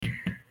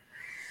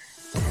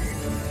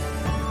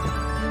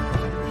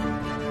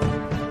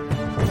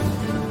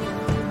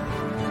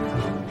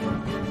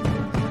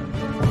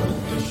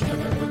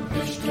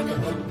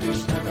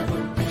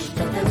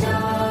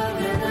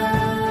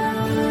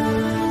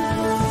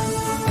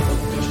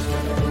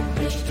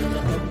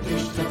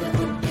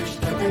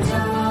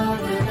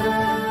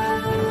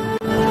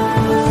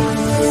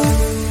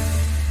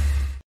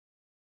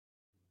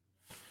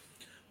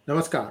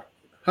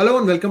Hello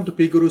and welcome to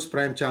P Guru's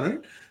Prime Channel.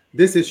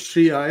 This is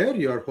Sri Iyer,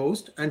 your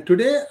host, and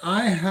today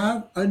I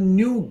have a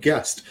new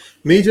guest,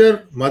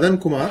 Major Madan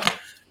Kumar.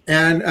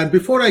 And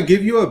before I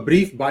give you a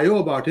brief bio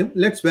about him,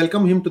 let's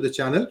welcome him to the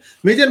channel.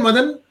 Major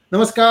Madan,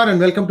 namaskar and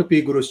welcome to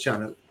P Guru's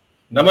channel.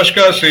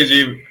 Namaskar,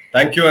 Shriji.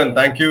 Thank you and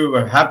thank you.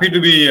 Happy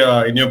to be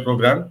in your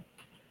program.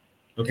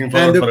 Looking And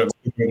forward for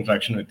a good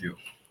interaction with you.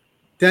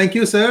 Thank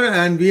you, sir.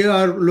 And we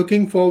are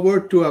looking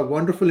forward to a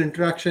wonderful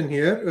interaction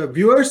here.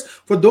 Viewers,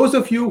 for those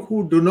of you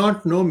who do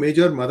not know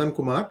Major Madan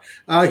Kumar,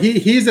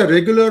 he's a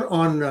regular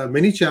on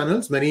many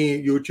channels,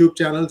 many YouTube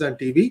channels and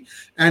TV.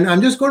 And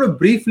I'm just going to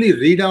briefly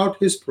read out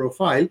his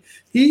profile.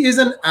 He is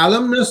an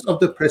alumnus of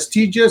the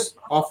prestigious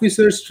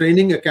Officers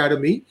Training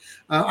Academy.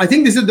 I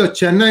think this is the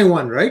Chennai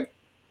one, right?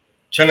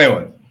 Chennai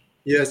one.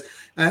 Yes.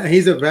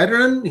 He's a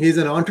veteran, he's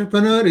an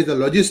entrepreneur, he's a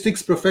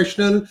logistics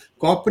professional,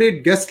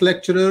 corporate guest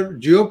lecturer,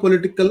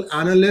 geopolitical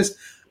analyst,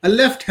 a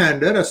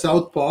left-hander, a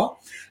southpaw,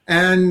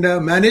 and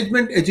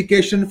management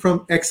education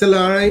from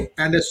XLRI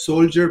and a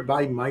soldier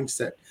by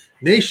mindset.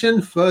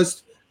 Nation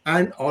first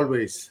and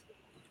always.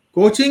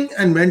 Coaching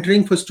and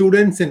mentoring for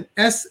students in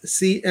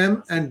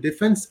SCM and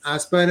defense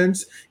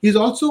aspirants. He's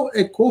also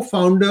a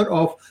co-founder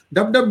of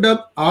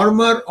www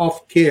Armor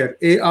of Care,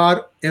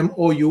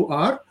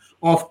 ARMOUR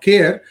of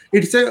Care.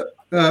 It's a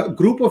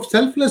group of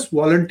selfless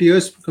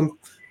volunteers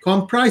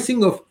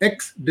comprising of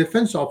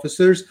ex-defense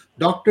officers,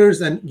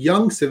 doctors, and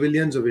young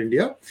civilians of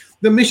India.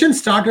 The mission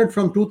started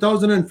from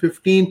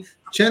 2015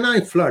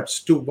 Chennai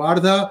floods to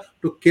Wardha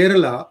to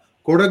Kerala,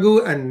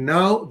 Kodagu, and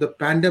now the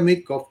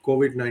pandemic of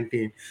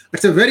COVID-19.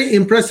 It's a very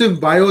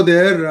impressive bio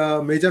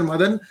there, Major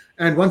Madan.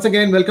 And once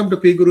again, welcome to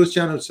P Guru's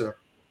channel, sir.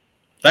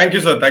 Thank you,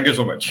 sir. Thank you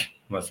so much.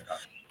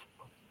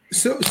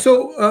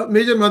 So,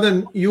 Major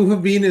Madan, you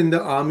have been in the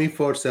army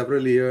for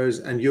several years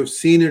and you've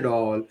seen it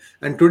all.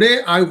 And today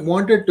I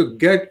wanted to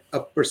get a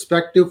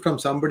perspective from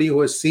somebody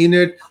who has seen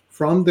it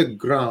from the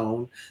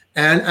ground.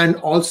 And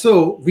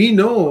also, we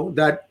know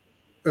that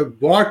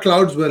war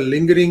clouds were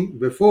lingering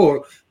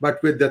before,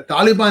 but with the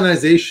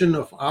Talibanization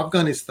of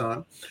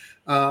Afghanistan,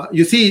 I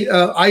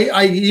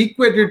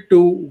equate it to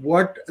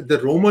what the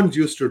Romans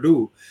used to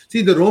do.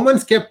 See, the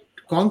Romans kept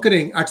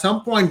conquering. At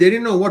some point they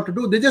didn't know what to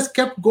do. They just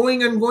kept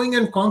going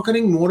and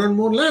conquering more and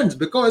more lands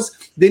because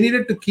they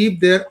needed to keep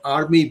their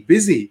army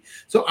busy.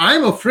 So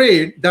I'm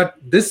afraid that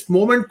this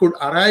moment could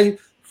arrive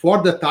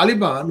for the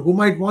Taliban, who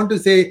might want to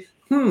say,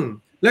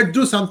 let's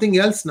do something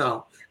else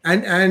now.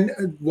 And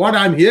what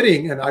I'm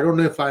hearing, and I don't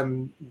know if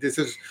this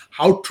is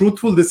how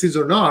truthful this is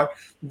or not,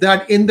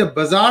 that in the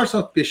bazaars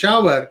of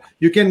Peshawar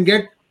you can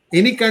get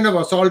any kind of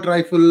assault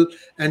rifle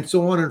and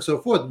so on and so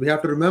forth. We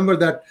have to remember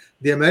that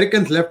the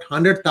Americans left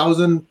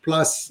 100,000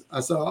 plus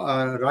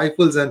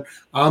rifles and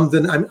arms,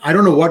 and I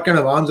don't know what kind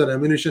of arms and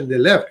ammunition they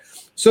left.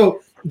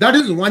 So that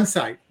is one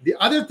side. The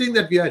other thing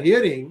that we are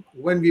hearing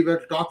when we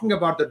were talking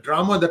about the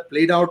drama that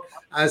played out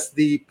as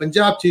the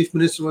Punjab chief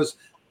minister was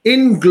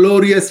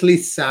ingloriously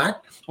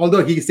sacked,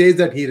 although he says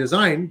that he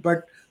resigned,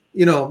 but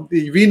we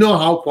know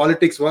how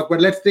politics work.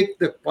 But let's take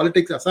the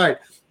politics aside.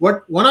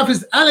 What one of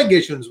his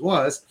allegations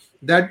was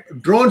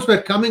that drones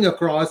were coming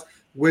across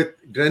with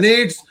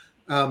grenades,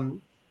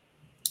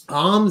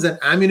 arms and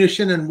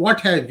ammunition and what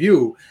have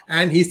you.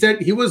 And he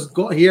said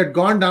he had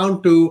gone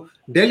down to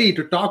Delhi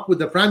to talk with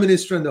the Prime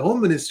Minister and the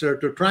Home Minister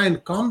to try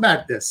and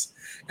combat this.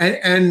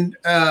 And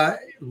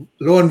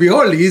lo and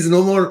behold, he's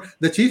no more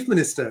the Chief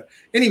Minister.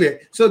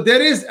 Anyway, so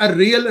there is a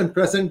real and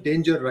present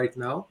danger right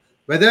now,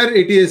 whether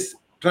it is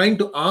trying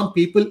to arm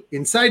people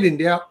inside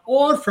India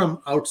or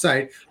from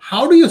outside.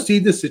 How do you see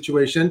this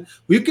situation?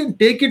 We can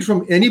take it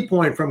from any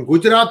point, from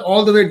Gujarat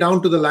all the way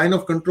down to the line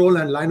of control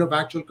and line of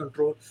actual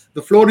control.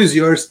 The floor is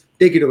yours.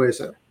 Take it away,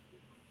 sir.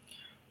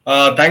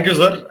 Thank you,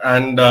 sir.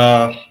 And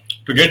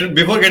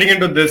before getting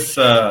into this,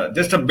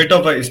 just a bit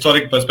of a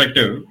historic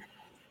perspective.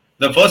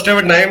 The first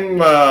ever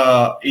time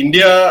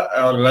India,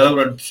 or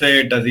rather I'd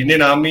say it as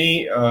Indian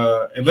Army,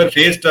 ever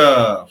faced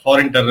a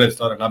foreign terrorist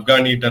or an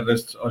Afghani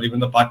terrorist or even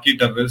the Paki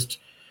terrorist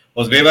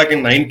was way back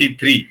in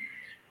 93.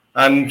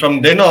 And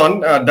from then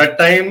on, that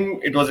time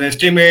it was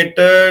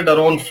estimated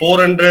around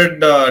 400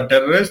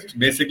 terrorists,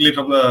 basically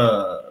from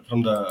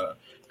the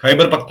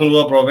Khyber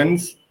Pakhtunkhwa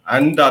province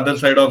and the other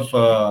side of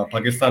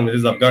Pakistan, which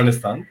is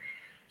Afghanistan.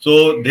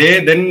 So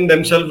they then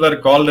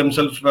called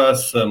themselves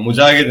as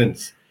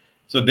Mujahidins.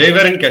 So they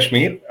were in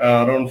Kashmir,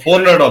 around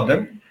 400 of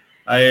them.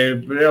 I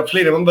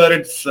roughly remember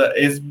it's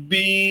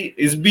Hizb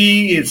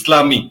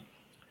Islami,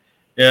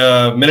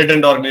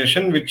 militant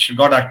organization which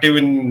got active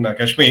in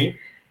Kashmir.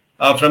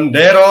 From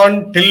there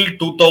on till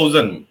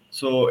 2000,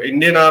 so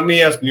Indian Army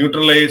has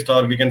neutralized,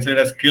 or we can say it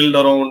has killed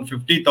around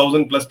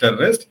 50,000 plus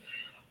terrorists.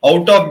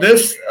 Out of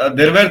this,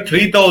 there were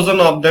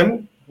 3,000 of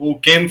them who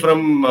came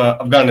from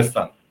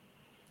Afghanistan.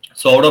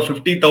 So out of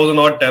 50,000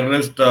 odd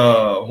terrorists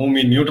whom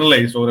we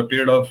neutralized over a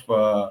period of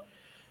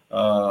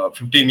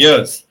 15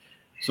 years.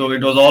 So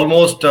it was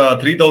almost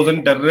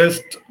 3,000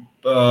 terrorists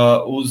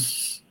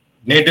whose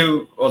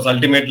native was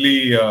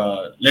ultimately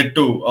led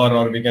to,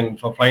 or we can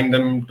find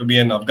them to be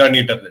an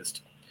Afghani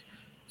terrorist.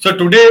 So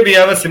today we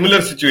have a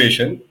similar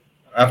situation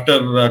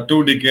after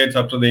 2 decades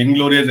after the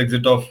inglorious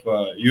exit of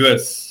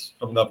US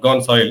from the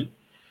Afghan soil,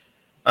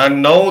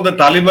 and now the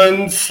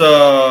Taliban's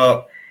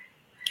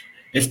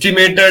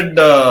estimated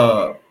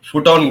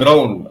foot on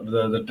ground,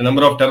 the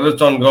number of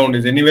terrorists on ground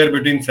is anywhere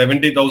between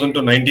 70,000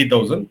 to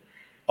 90,000,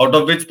 out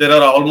of which there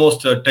are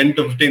almost 10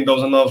 to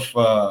 15,000 of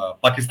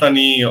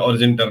Pakistani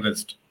origin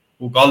terrorists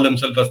who call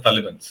themselves as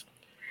Talibans.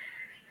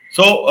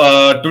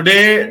 So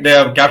today they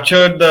have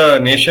captured the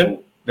nation.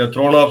 They have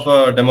thrown off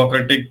a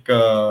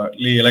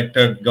democratically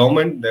elected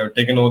government. They have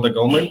taken over the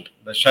government.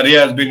 The Sharia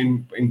has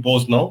been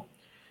imposed now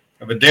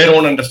with their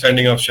own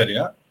understanding of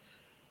Sharia.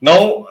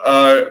 Now,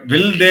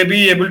 will they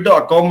be able to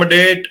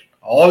accommodate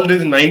all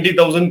these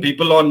 90,000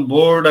 people on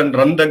board and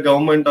run the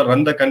government or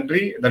run the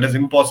country? That is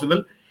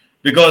impossible,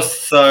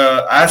 because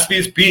as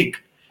we speak,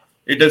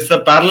 it is a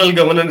parallel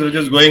governance which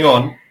is going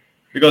on,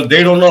 because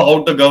they don't know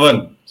how to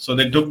govern. So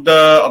they took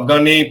the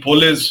Afghani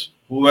police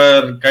who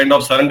were kind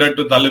of surrendered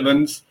to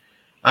Talibans,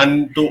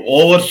 and to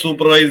over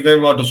supervise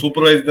them or to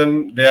supervise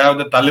them, they have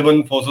the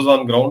Taliban forces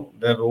on ground,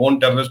 their own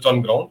terrorists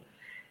on ground,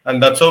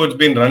 and that's how it's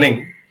been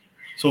running.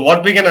 So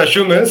what we can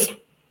assume is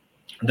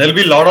there will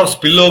be a lot of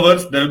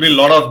spillovers, there will be a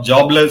lot of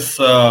jobless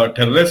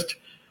terrorists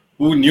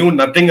who knew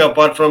nothing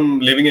apart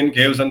from living in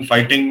caves and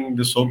fighting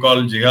the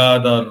so-called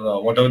jihad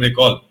or whatever they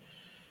call.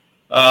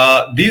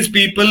 These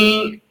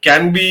people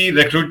can be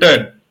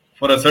recruited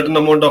for a certain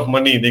amount of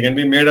money. They can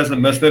be made as a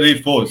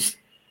mercenary force,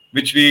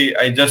 which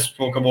I just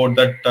spoke about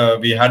that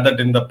we had that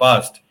in the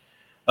past.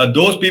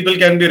 Those people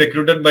can be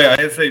recruited by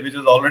ISI, which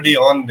is already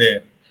on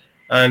there,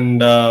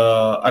 and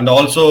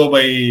also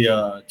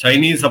by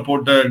Chinese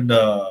supported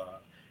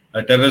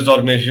terrorist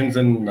organizations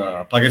in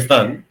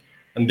Pakistan,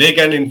 and they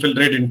can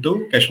infiltrate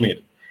into Kashmir.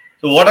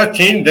 So what has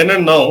changed then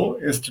and now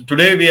is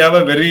today we have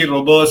a very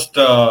robust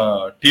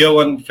tier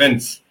 1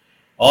 fence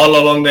all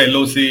along the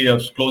LOC,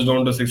 close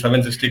down to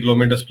 760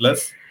 kilometers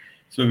plus.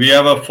 So we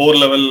have a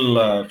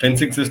 4-level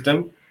fencing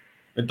system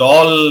with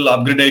all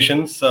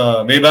upgradations.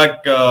 Way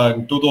back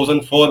in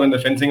 2004, when the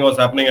fencing was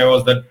happening, I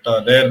was there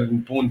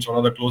in Poonch, one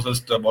of the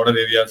closest border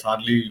areas,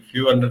 hardly a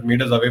few hundred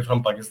meters away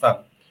from Pakistan.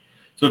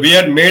 So we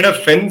had made a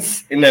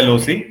fence in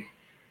LOC.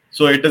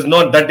 So it is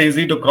not that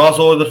easy to cross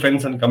over the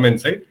fence and come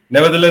inside.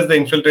 Nevertheless, the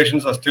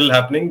infiltrations are still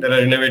happening. There are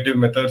innovative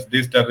methods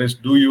these terrorists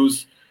do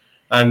use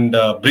and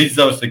breach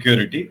our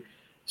security.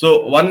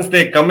 So once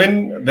they come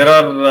in, there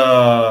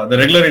are the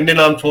regular Indian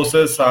Armed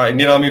Forces,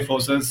 Indian Army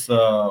forces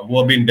who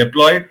have been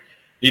deployed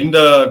in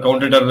the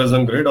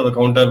counter-terrorism grid or the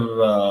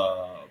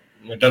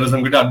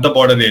counter-terrorism grid at the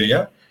border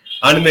area.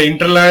 And in the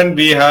interland,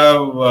 we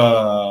have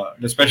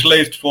the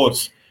specialized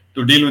force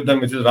to deal with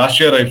them, which is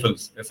Rashtriya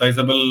Rifles, a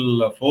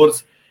sizable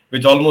force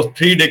with almost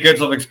 3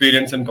 decades of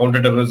experience in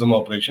counter-terrorism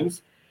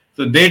operations.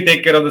 So they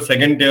take care of the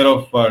second tier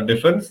of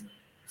defense,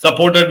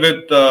 supported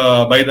with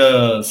by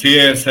the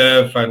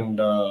CASF and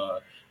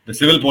the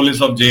civil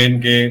police of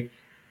JNK,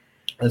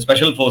 the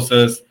special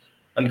forces,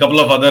 and a couple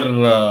of other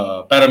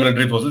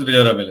paramilitary forces which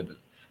are available.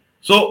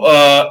 So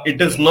it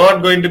is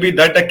not going to be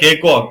that a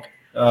cakewalk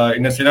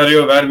in a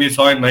scenario where we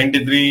saw in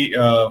 93,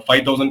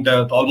 5,000,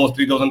 almost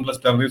 3,000 plus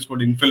terrorists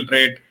could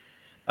infiltrate,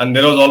 and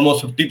there was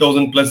almost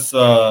 50,000 plus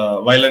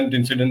violent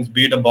incidents,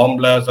 be it a bomb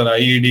blast or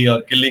IED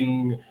or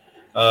killing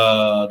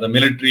the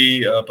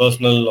military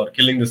personnel or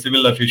killing the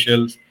civil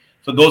officials.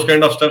 So those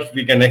kind of stuff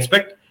we can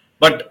expect.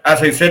 But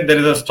as I said, there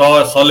is a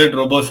solid,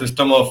 robust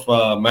system of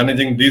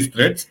managing these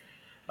threats.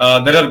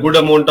 There are good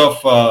amount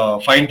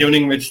of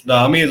fine-tuning which the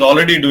army is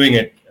already doing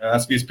it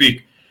as we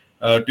speak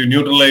to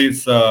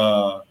neutralize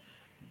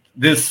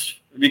this.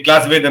 We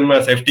classify them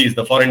as FTs,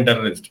 the foreign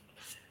terrorists.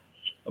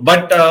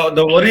 But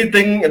the worry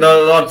thing,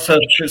 or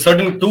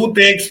certain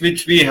toothaches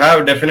which we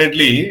have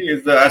definitely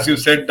is, as you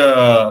said,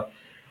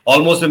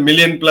 almost 1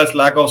 million plus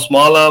lack of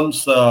small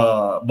arms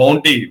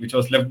bounty which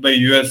was left by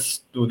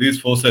US to these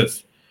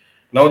forces.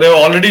 Now they have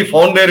already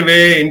found their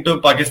way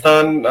into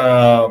Pakistan.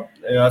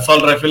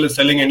 Assault rifle is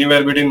selling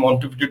anywhere between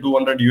 150 to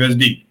 200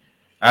 USD,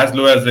 as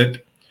low as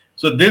it.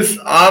 So this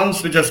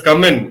arms which has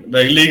come in,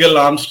 the illegal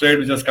arms trade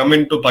which has come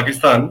into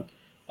Pakistan,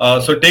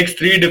 so it takes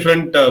 3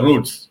 different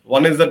routes.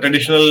 One is the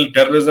traditional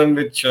terrorism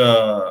which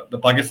the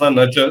Pakistan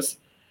nurtures,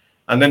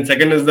 and then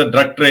second is the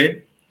drug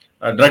trade,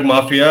 drug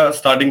mafia,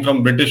 starting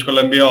from British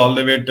Columbia all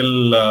the way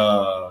till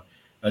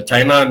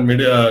China and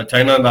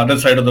China on the other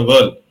side of the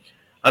world.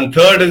 And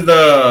third is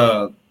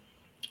the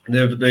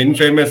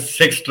infamous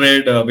sex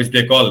trade, which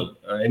they call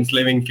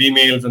enslaving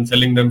females and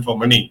selling them for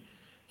money.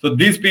 So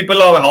these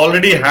people have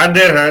already had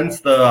their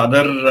hands. The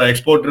other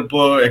expert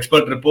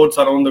reports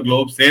around the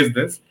globe says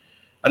this.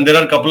 And there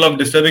are a couple of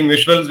disturbing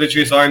visuals which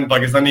we saw in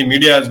Pakistani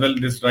media as well.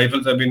 These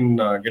rifles have been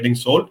getting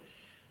sold.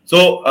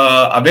 So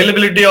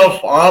availability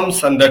of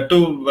arms and that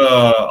too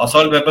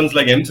assault weapons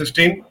like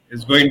M16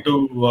 is going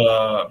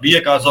to be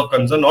a cause of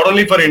concern, not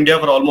only for India,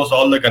 for almost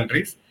all the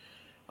countries.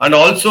 And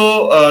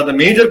also the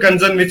major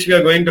concern which we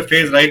are going to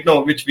face right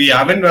now, which we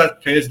haven't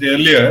faced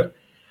earlier,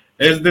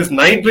 is this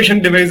night vision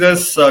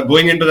devices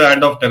going into the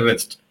hand of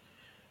terrorists.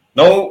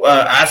 Now,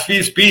 as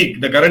we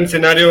speak, the current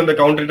scenario in the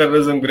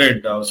counter-terrorism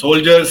grid,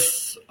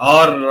 soldiers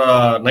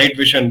are night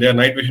vision. They are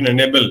night vision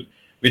enabled,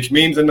 which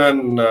means in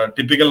a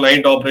typical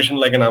night operation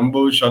like an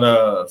ambush or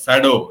a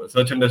SADO,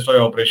 search and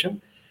destroy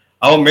operation,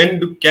 our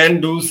men can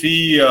do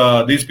see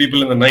these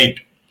people in the night,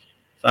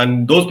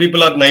 and those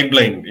people are night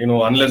blind.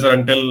 Unless or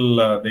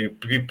until they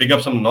pick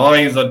up some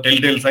noise or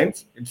telltale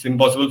signs, it's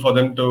impossible for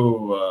them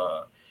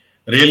to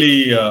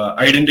really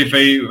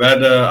identify where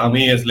the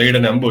army has laid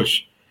an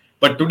ambush.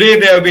 But today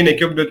they have been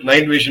equipped with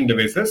night vision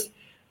devices,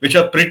 which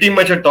are pretty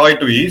much a toy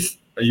to use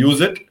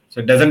it.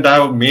 So it doesn't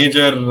have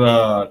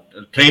major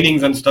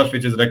trainings and stuff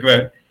which is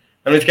required,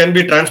 and which can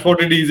be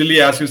transported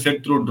easily, as you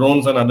said, through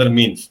drones and other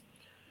means.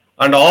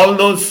 And all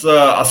those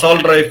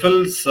assault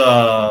rifles,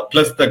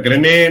 plus the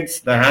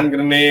grenades, the hand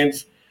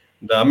grenades,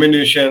 the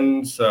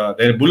ammunitions,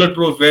 their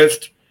bulletproof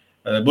vest,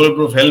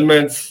 bulletproof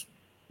helmets,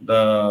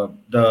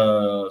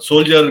 the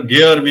soldier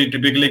gear we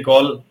typically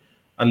call,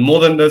 and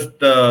more than this,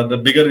 the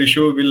bigger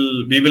issue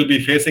we will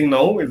be facing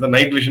now is the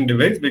night vision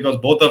device, because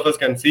both of us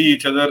can see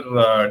each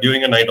other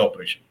during a night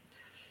operation.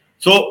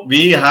 So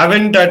we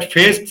haven't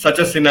faced such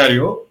a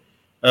scenario.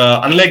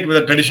 Unlike with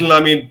the traditional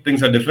army,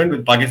 things are different.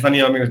 With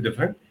Pakistani army, it's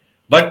different.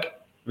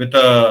 But with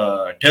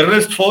a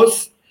terrorist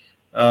force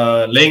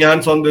laying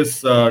hands on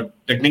this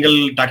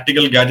technical,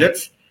 tactical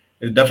gadgets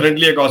is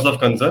definitely a cause of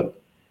concern.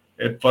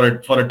 For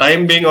a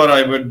time being, or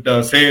I would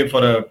say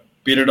for a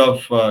period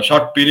of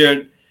short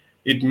period,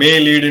 it may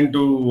lead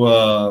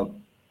into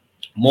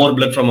more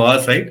blood from our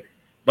side.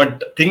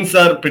 But things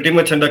are pretty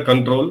much under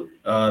control.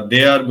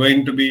 They are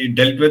going to be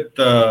dealt with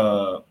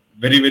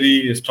very,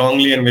 very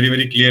strongly and very,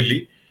 very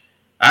clearly.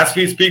 As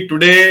we speak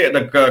today,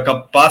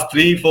 the past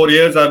 3-4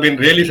 years have been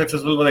really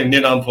successful for the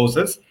Indian Armed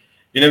Forces.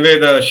 In a way,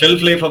 the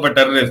shelf life of a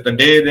terrorist, the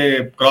day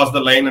they cross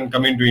the line and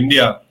come into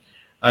India,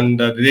 and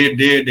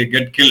they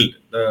get killed,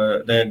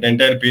 the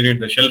entire period,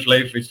 the shelf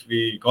life, which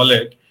we call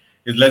it,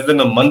 is less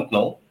than a month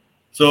now.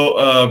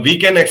 So we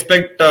can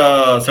expect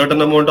a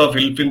certain amount of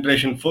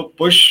infiltration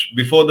push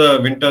before the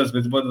winters,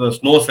 before the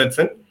snow sets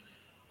in,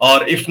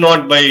 or if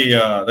not by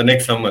the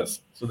next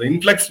summers. So the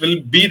influx will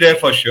be there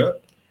for sure.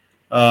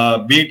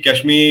 Be it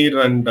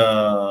Kashmir and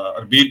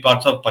or be it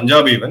parts of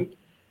Punjab even.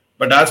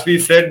 But as we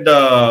said,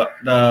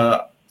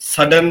 the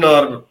sudden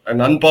or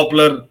an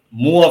unpopular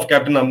move of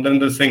Captain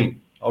Amarinder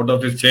Singh out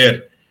of his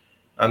chair,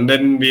 and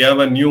then we have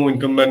a new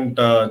incumbent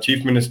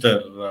chief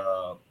minister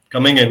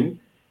coming in,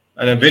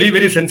 and a very,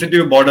 very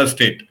sensitive border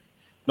state.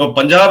 Now,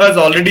 Punjab has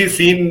already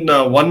seen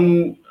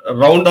one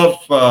round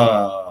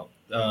of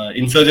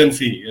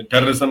insurgency,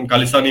 terrorism,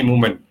 Khalistani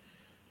movement,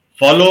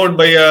 followed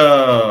by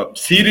a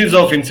series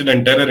of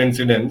terror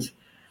incidents,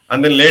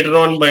 and then later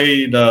on by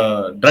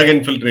the drug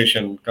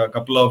infiltration, a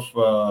couple of,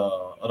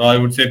 or I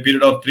would say,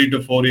 period of 3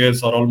 to 4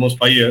 years or almost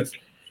 5 years.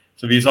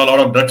 So we saw a lot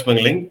of drug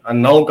smuggling,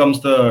 and now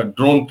comes the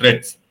drone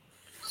threats.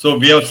 So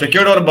we have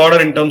secured our border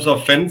in terms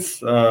of fence.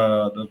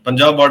 The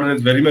Punjab border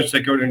is very much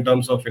secured in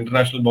terms of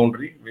international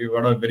boundary. We've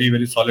got a very,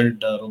 very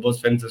solid,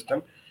 robust fence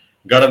system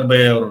guarded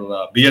by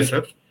our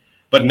BSF.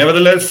 But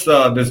nevertheless,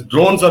 these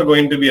drones are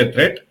going to be a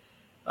threat.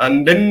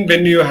 And then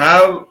when you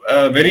have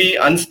a very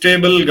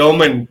unstable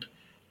government,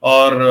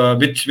 or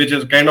which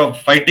is kind of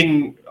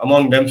fighting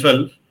among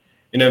themselves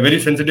in a very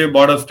sensitive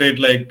border state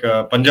like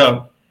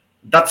Punjab,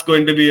 that's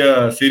going to be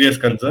a serious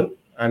concern.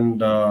 And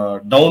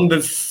down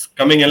this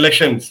coming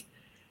elections,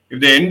 if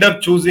they end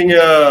up choosing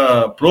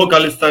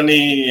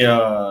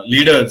pro-Khalistani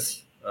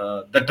leaders,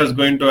 that is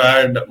going to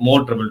add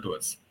more trouble to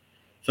us.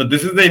 So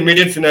this is the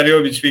immediate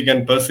scenario which we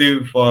can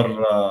perceive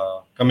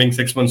for coming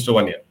 6 months to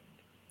 1 year.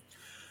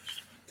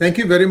 Thank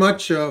you very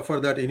much for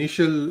that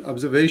initial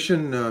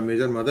observation,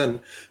 Major Madan.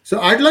 So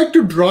I'd like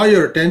to draw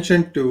your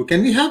attention to,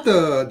 can we have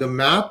the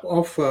map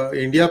of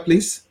India,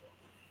 please?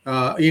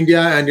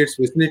 India and its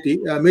vicinity.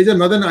 Major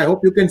Madan, I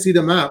hope you can see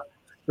the map.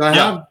 So I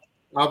have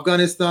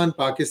Afghanistan,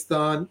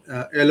 Pakistan,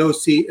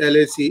 LOC,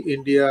 LAC,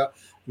 India,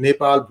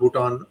 Nepal,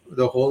 Bhutan,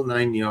 the whole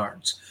 9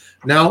 yards.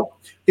 Now,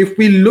 if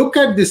we look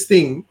at this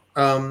thing,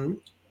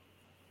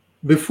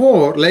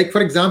 before, like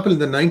for example, in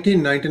the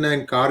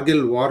 1999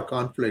 Kargil war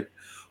conflict,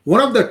 one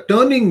of the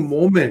turning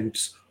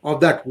moments of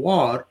that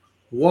war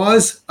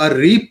was a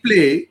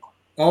replay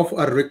of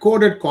a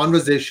recorded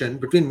conversation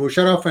between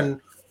Musharraf and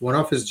one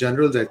of his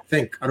generals, I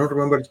think. I don't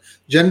remember,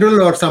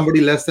 general or somebody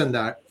less than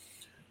that.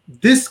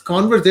 This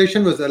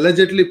conversation was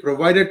allegedly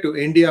provided to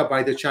India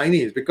by the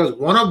Chinese, because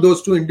one of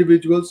those two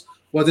individuals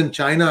was in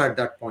China at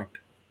that point.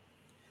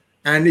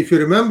 And if you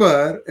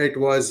remember, it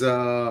was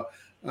Abdul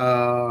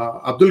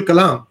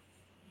Kalam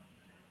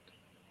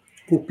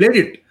who played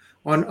it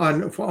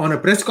on a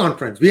press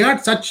conference. We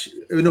had such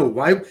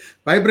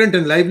vibrant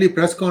and lively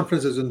press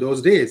conferences in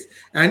those days,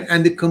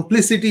 and the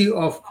complicity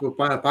of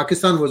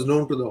Pakistan was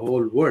known to the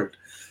whole world.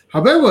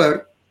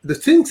 However, the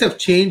things have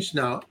changed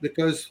now,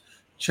 because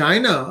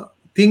China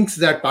thinks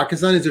that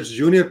Pakistan is its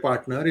junior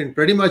partner and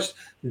pretty much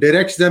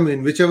directs them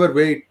in whichever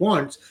way it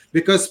wants,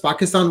 because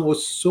Pakistan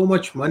owes so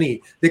much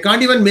money. They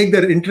can't even make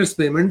their interest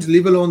payments,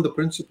 leave alone the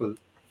principal.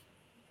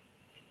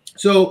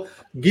 So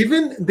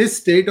given this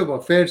state of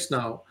affairs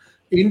now,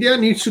 India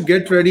needs to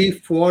get ready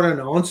for an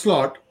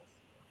onslaught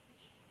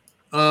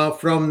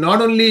from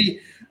not only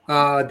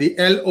the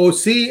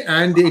LOC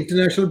and the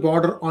international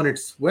border on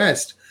its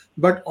west,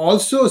 but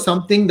also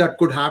something that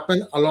could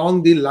happen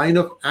along the line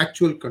of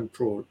actual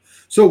control.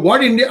 So,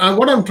 what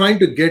I'm trying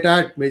to get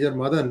at, Major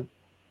Madan,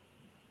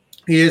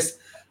 is,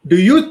 do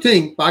you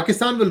think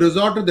Pakistan will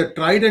resort to the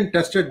tried and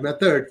tested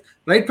method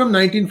right from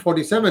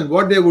 1947?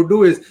 What they would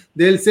do is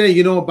they'll say,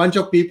 a bunch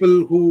of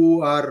people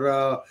who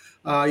are,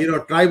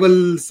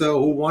 tribals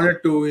who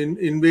wanted to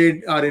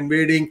invade are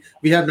invading.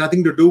 We have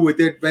nothing to do with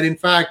it. When in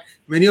fact,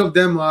 many of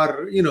them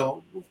are,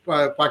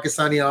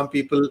 Pakistani armed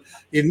people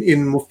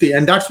in Mufti,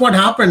 and that's what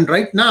happened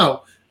right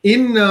now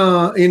in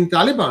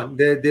Taliban.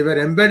 They were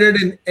embedded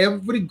in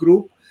every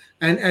group,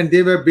 and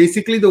they were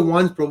basically the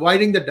ones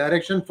providing the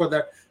direction for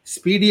that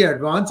speedy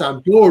advance.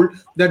 I'm told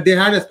that they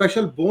had a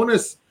special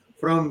bonus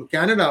from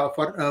Canada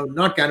for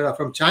not Canada,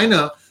 from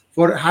China,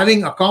 for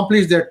having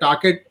accomplished their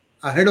target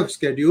ahead of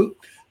schedule.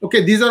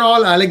 Okay, these are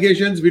all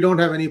allegations. We don't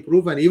have any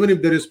proof, and even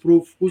if there is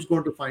proof, who's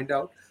going to find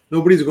out?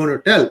 Nobody's going to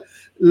tell.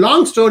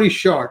 Long story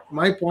short,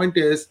 my point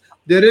is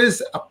there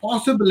is a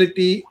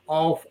possibility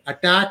of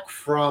attack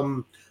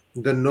from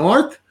the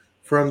north,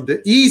 from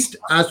the east,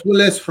 as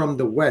well as from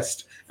the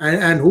west,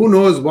 and who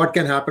knows what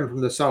can happen from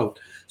the south.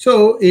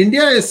 So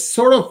India is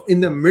sort of in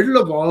the middle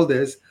of all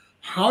this.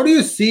 How do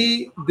you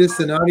see this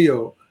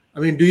scenario? I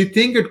mean, do you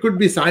think it could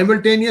be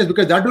simultaneous?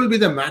 Because that will be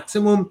the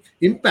maximum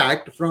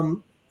impact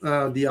from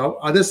the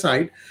other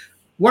side.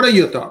 What are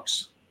your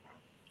thoughts?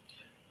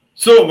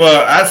 So,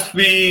 as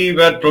we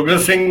were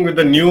progressing with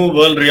the new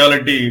world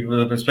reality,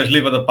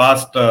 especially for the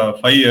past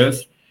 5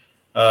 years,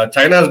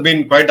 China has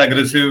been quite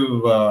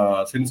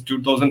aggressive since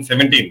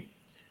 2017.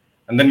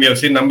 And then we have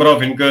seen number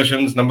of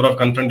incursions, number of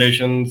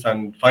confrontations,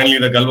 and finally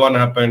the Galwan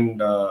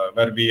happened,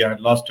 where we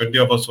had lost 20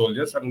 of our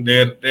soldiers, and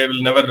they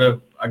will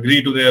never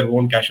agree to their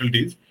own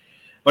casualties.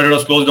 But it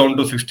was closed down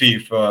to 60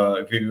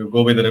 if you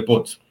go by the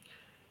reports.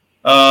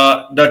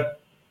 The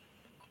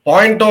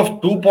point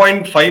of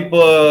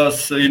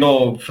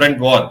 2.5 front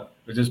war,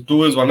 which is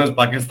one is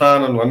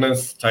Pakistan and one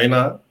is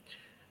China,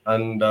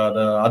 and the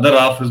other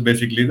half is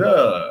basically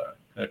the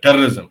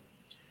terrorism.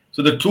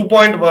 So the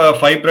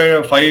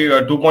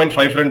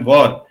 2.5 front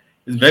war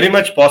is very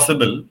much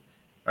possible,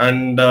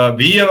 and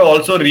we have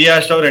also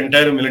rehashed our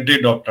entire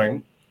military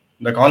doctrine.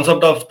 The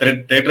concept of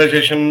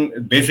theaterization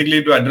is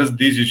basically to address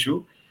these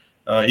issues.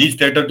 Each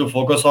theater to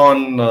focus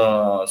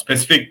on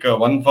specific,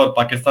 one for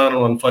Pakistan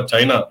and one for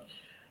China.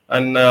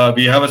 And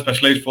we have a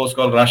specialized force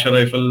called Rashtra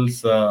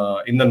Rifles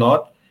in the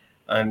north,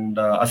 and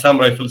Assam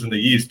Rifles in the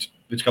east,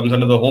 which comes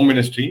under the Home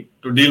Ministry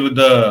to deal with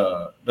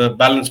the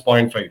balance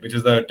point fight, which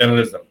is the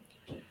terrorism.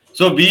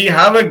 So we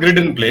have a grid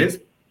in place,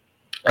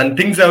 and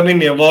things have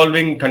been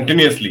evolving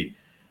continuously.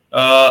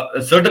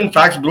 Certain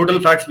facts, brutal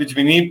facts, which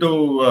we need to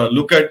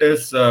look at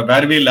is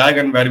where we lag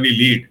and where we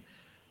lead.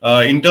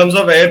 In terms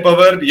of air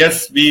power,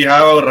 yes, we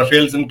have our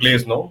Rafales in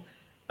place now,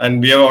 and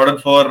we have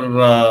ordered for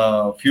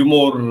a few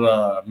more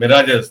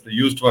Mirages, the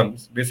used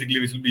ones. Basically,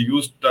 which will be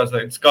used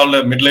it's called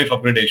a midlife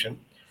upgradation.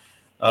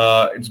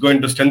 It's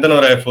going to strengthen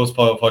our Air Force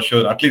for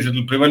sure. At least it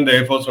will prevent the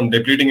Air Force from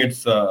depleting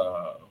its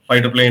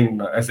fighter plane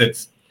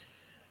assets.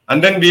 And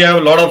then we have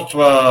a lot of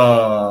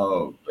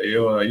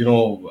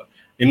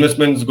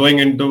investments going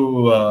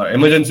into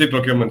emergency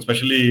procurement.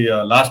 Especially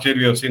last year,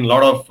 we have seen a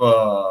lot of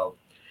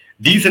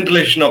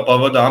decentralization of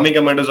power. The army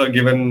commanders are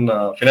given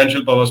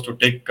financial powers to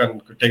take a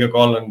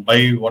call and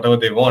buy whatever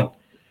they want.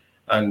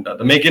 And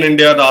the Make in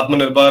India, the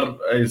Atmanirbhar,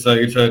 it's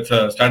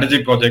a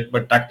strategic project.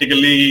 But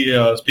tactically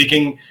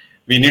speaking,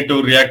 we need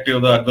to react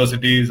to the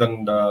adversities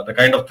and the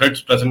kind of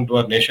threats present to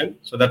our nation.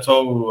 So that's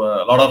how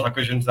a lot of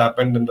acquisitions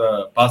happened in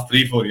the past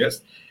 3-4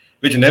 years,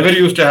 which never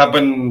used to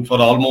happen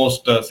for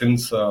almost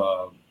since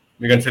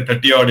we can say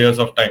 30 odd years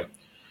of time.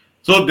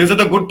 So these are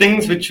the good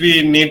things which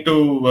we need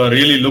to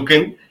really look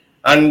in.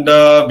 And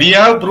we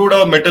have proved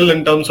our mettle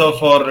in terms of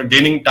for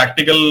gaining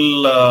tactical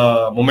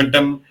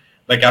momentum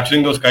by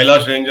capturing those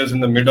Kailash ranges in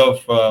the mid of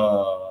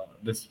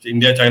this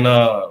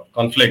India-China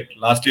conflict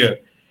last year.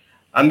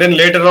 And then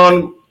later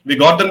on, we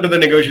got them to the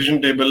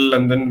negotiation table,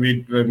 and then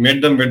we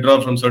made them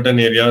withdraw from certain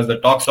areas. The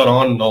talks are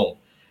on now.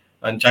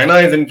 And China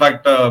is in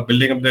fact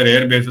building up their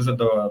air bases at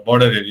the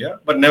border area.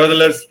 But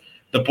nevertheless,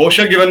 the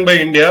posture given by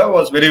India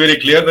was very, very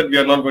clear that we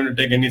are not going to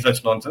take any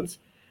such nonsense.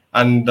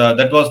 And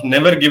that was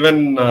never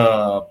given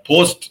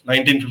post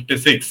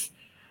 1956.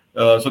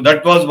 So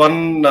that was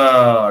one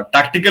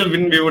tactical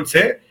win, we would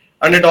say.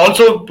 And it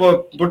also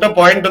put a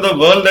point to the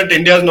world that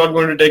India is not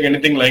going to take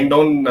anything lying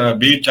down,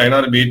 be it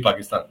China or be it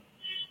Pakistan.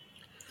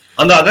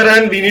 On the other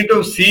hand, we need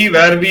to see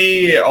where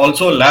we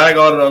also lag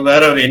or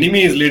where our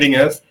enemy is leading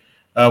us.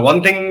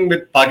 One thing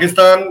with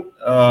Pakistan,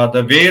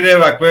 the way they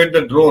have acquired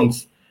the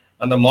drones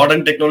and the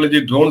modern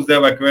technology drones they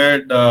have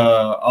acquired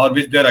or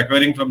which they are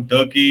acquiring from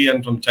Turkey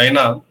and from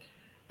China,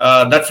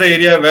 that's the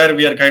area where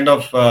we are kind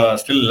of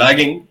still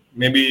lagging,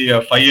 maybe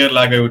a 5-year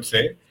lag, I would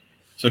say.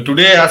 So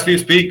today, as we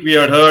speak, we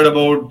had heard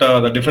about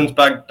the Defence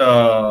Pact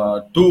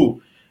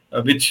 2,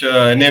 which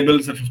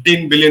enables a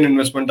 15 billion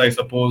investment, I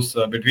suppose,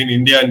 between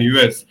India and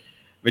US,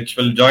 which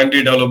will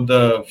jointly develop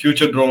the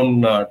future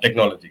drone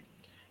technology.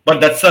 But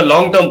that's a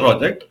long-term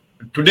project.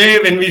 Today,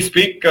 when we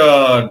speak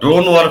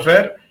drone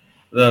warfare,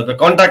 the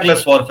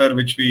contactless warfare,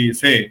 which we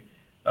say,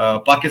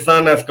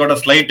 Pakistan has got a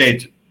slight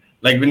edge.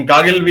 Like in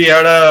Kargil, we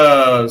had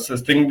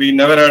thing. We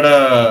never had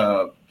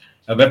a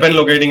weapon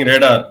locating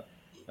radar,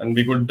 and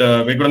we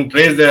couldn't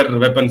trace their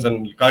weapons.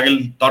 And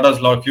Kargil taught us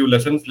a lot few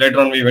lessons. Later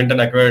on, we went and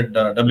acquired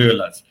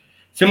WLRs.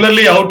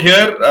 Similarly, out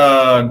here,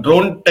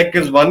 drone tech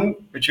is one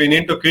which we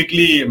need to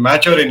quickly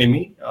match our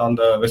enemy on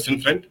the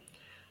Western Front,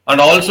 and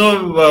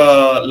also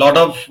a lot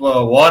of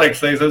war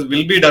exercises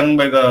will be done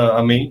by the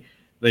army,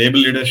 the able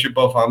leadership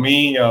of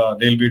army.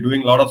 They'll be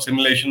doing a lot of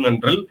simulation and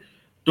drill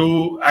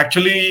to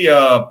actually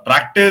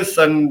practice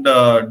and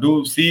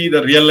do see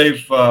the real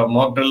life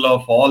mock drill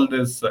of all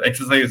this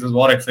exercises,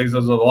 war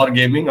exercises or war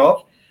gaming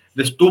of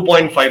this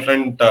 2.5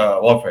 front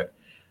warfare.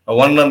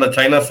 One on the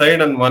China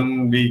side and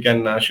one we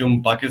can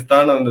assume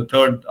Pakistan, and the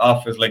third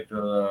half is like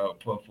the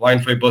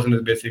 0.5%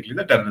 is basically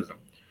the terrorism.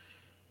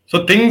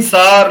 So things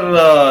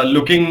are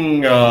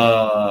looking.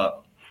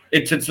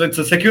 It's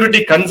a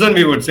security concern,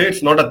 we would say.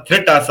 It's not a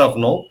threat as of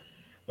now,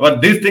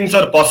 but these things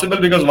are possible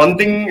because one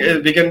thing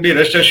is we can be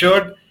rest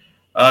assured: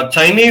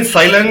 Chinese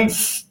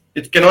silence,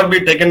 it cannot be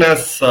taken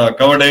as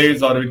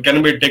cowardice, or it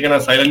can be taken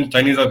as silent.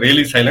 Chinese are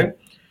really silent.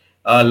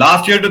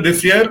 Last year to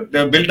this year, they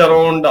have built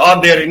around,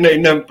 or they are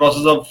in a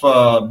process of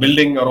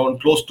building around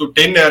close to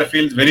 10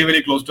 airfields, very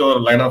very close to our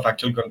line of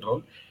actual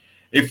control.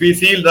 If we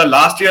see the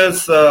last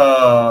year's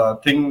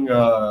thing,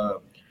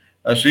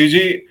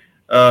 Sriji,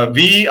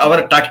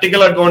 our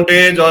tactical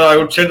advantage, or I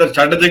would say the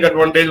strategic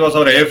advantage, was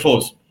our air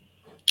force,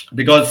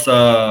 because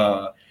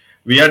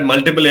we had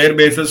multiple air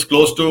bases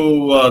close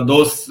to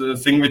those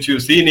things which you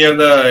see near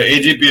the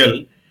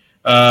AGPL,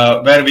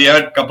 where we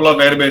had a couple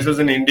of air bases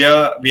in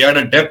India. We had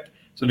a depth,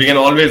 so we can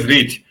always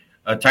reach.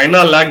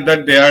 China lacked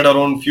that. They had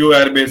around few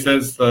air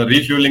bases.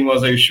 Refueling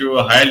was an issue.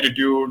 High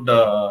altitude.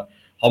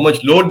 How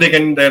much load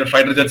their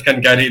fighter jets can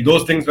carry.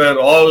 Those things were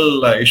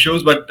all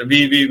issues, but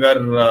we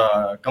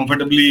were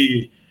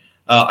comfortably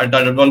at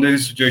that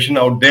advantageous situation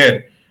out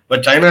there.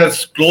 But China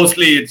is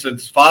closely,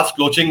 it's fast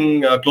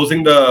closing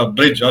the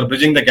bridge, or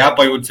bridging the gap,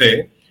 I would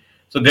say.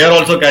 So they are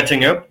also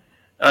catching up.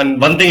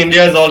 And one thing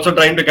India is also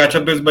trying to catch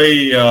up is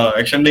by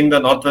extending the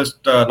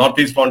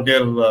northeast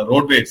frontier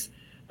roadways.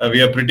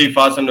 We are pretty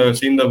fast, and we've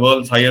seen the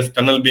world's highest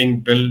tunnel being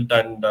built,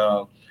 and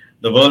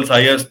the world's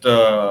highest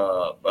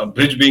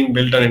bridge being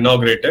built and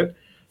inaugurated.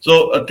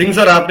 So things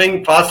are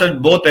happening fast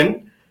at both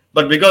ends.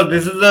 But because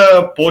this is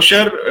a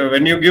posture,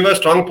 when you give a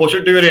strong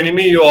posture to your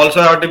enemy, you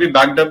also have to be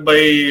backed up by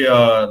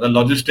the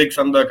logistics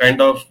and the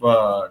kind of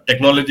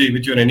technology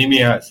which your enemy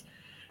has.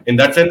 In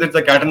that sense, it's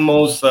a cat and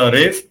mouse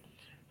race.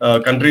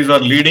 Countries are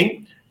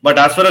leading. But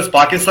as far as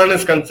Pakistan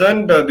is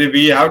concerned,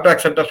 we have to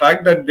accept the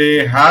fact that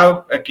they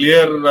have a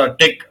clear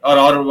tech,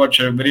 or what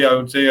I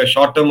would say, a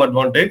short-term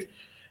advantage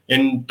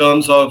in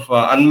terms of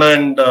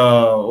unmanned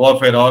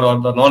warfare, or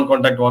the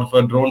non-contact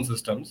warfare drone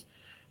systems.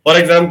 For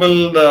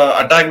example,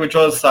 the attack which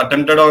was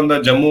attempted on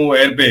the Jammu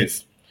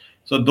airbase.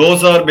 So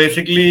those are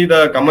basically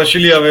the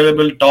commercially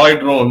available toy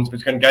drones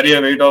which can carry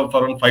a weight of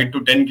around 5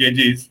 to 10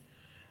 kgs,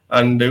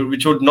 and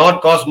which would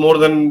not cost more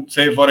than,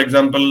 say, for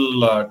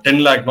example,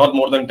 10 lakh, not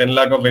more than 10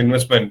 lakh of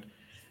investment.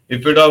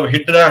 If it would have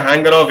hit the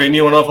hangar of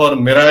any one of our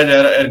Mirage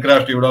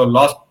aircraft, you would have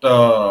lost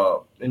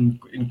in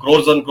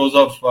crores and crores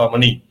of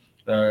money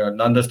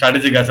and the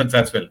strategic assets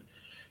as well.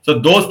 So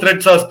those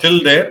threats are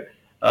still there.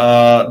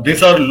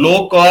 These are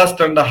low cost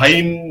and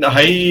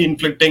high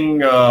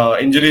inflicting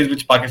injuries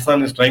which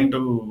Pakistan is trying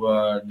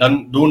to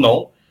do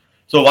now.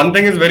 So one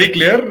thing is very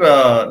clear: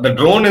 the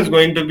drone is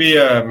going to be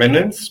a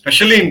menace,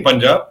 especially in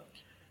Punjab.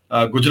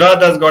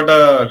 Gujarat and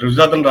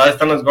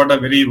Rajasthan has got a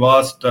very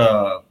vast.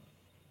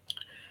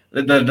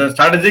 The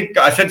strategic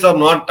assets are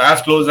not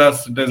as close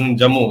as it is in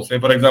Jammu. Say,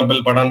 for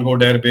example,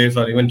 Pathankot Air Base,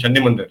 or even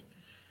Chandimandir.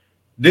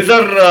 These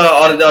are,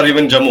 or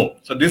even Jammu.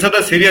 So these are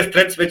the serious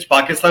threats which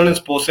Pakistan is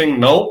posing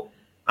now.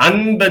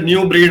 And the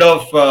new breed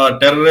of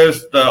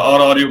terrorists,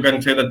 or you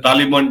can say the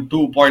Taliban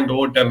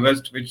 2.0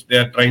 terrorists, which they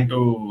are trying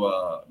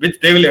to, which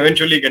they will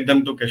eventually get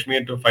them to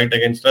Kashmir to fight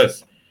against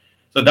us.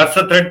 So that's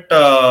a threat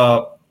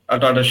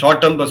at a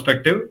short-term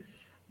perspective.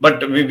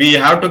 But we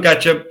have to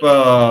catch up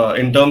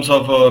in terms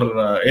of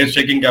our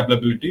air-shaking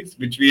capabilities,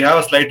 which we have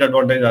a slight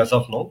advantage as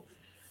of now.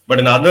 But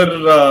in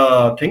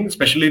other things,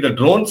 especially the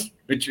drones,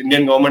 which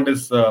Indian government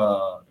is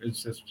in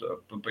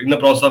the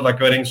process of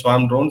acquiring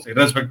swarm drones,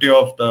 irrespective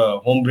of the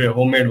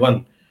homemade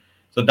one.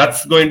 So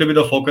that's going to be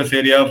the focus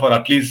area for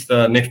at least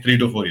next 3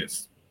 to 4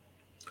 years.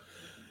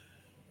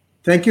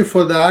 Thank you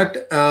for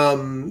that.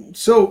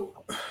 So,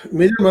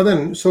 Major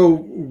Madan, so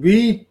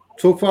we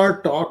so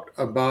far talked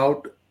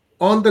about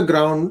on the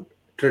ground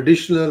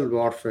traditional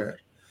warfare.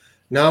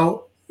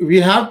 Now we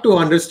have to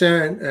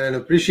understand and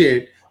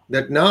appreciate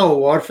that now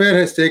warfare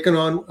has taken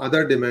on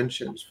other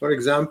dimensions. For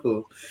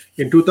example,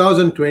 in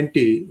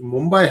 2020,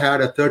 Mumbai had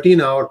a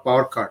 13-hour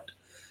power cut,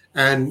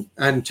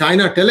 and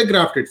China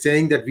telegraphed it,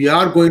 saying that we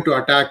are going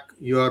to attack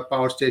your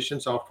power station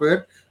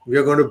software. We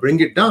are going to bring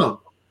it down,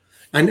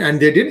 and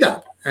they did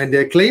that, and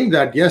they claimed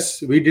that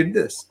yes, we did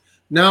this.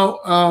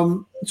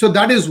 Now, so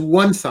that is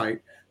one side.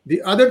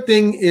 The other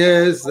thing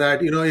is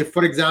that, if,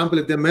 for example,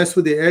 if they mess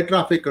with the air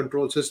traffic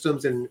control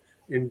systems in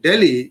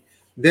Delhi,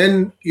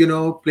 then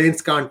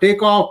planes can't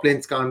take off,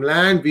 planes can't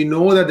land. We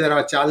know that there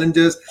are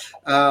challenges.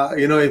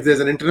 If there's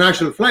an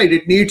international flight,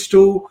 it needs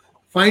to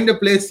find a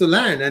place to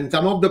land, and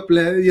some of the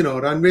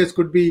runways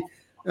could be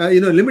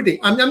limiting.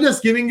 I'm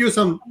just giving you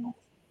some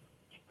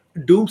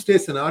doomsday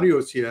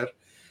scenarios here.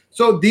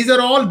 So these are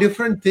all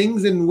different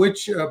things in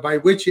which by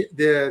which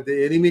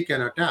the enemy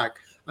can attack.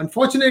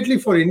 Unfortunately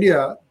for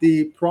India,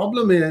 the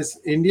problem is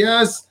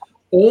India's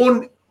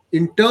own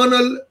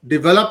internal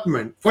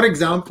development. For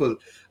example,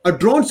 a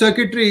drone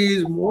circuitry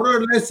is more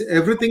or less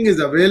everything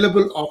is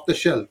available off the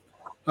shelf.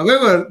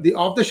 However, the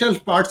off the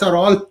shelf parts are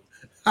all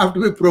have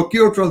to be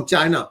procured from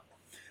China.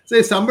 So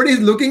if somebody is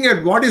looking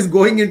at what is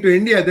going into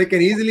India, they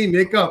can easily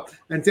make up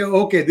and say,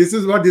 okay, this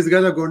is what these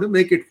guys are going to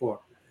make it for.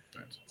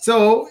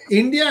 So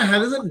India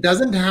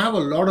doesn't have a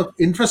lot of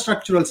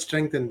infrastructural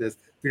strength in this.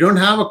 We don't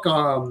have a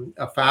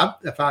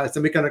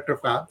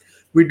semiconductor fab.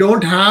 We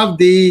don't have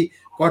the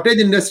cottage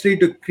industry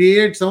to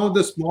create some of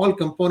the small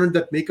components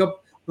that make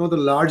up the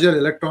larger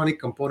electronic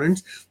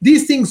components.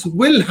 These things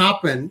will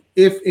happen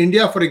if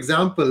India, for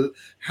example,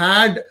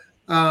 had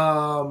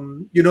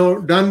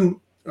done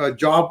a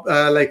job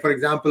like, for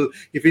example,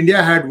 if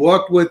India had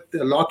worked with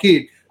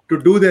Lockheed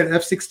to do their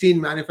F-16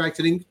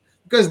 manufacturing,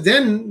 because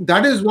then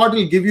that is what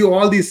will give you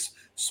all these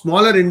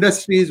smaller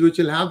industries which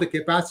will have the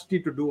capacity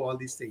to do all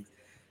these things.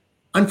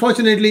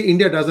 Unfortunately,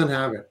 India doesn't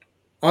have it,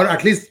 or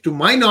at least to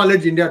my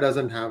knowledge, India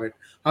doesn't have it.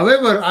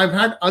 However, I've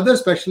had other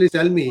specialists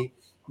tell me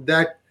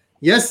that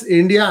yes,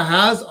 India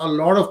has a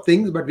lot of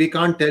things, but we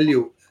can't tell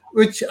you,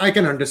 which I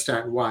can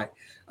understand why.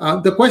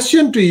 The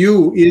question to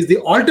you is the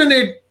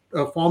alternate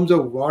forms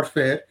of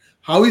warfare.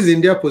 How is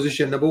India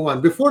positioned? Number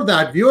one. Before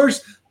that,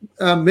 viewers,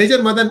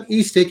 Major Madan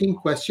is taking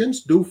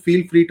questions. Do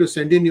feel free to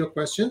send in your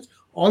questions.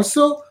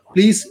 Also,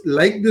 please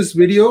like this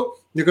video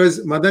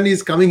because Madan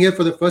is coming here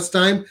for the first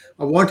time.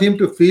 I want him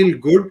to feel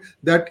good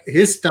that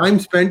his time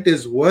spent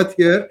is worth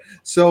here.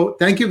 So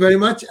thank you very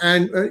much.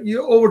 And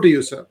over to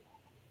you, sir.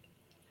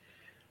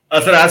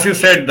 Sir, as you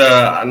said,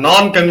 the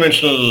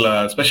non-conventional,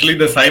 especially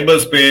the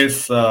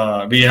cyberspace,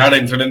 we had an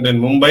incident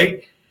in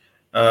Mumbai.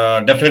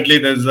 Definitely,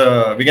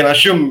 we can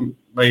assume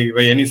by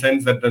any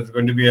sense that there's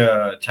going to be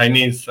a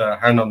Chinese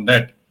hand on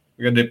that,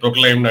 because they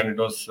proclaimed and it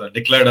was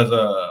declared as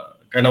a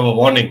kind of a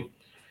warning.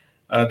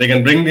 They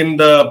can bring in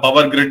the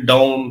power grid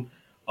down,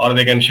 or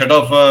they can shut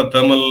off a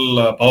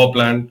thermal power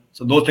plant.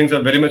 So those things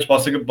are very much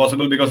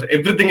possible because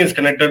everything is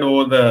connected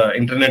over the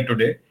internet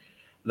today.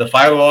 The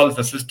firewalls,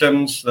 the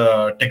systems,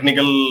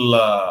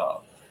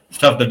 technical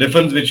stuff, the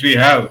defense which we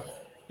have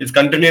is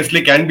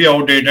continuously can be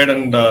outdated,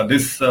 and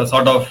this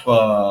sort of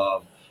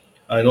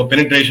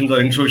penetrations or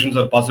intrusions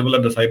are possible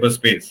at the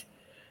cyberspace.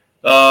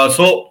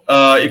 So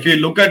if you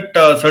look at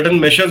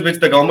certain measures which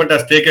the government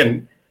has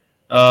taken,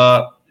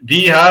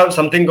 we have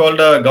something called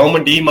a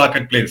government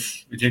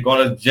e-marketplace, which is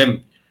called as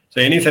GEM. So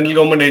any central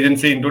government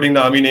agency, including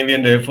the Army, Navy,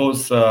 and the Air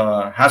Force,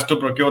 has to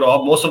procure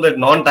most of the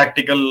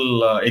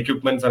non-tactical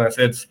equipments and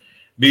assets,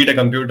 be it a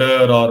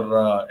computer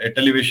or a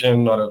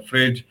television or a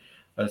fridge,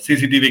 a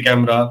CCTV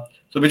camera,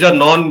 so which are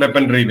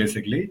non-weaponry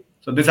basically.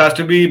 So this has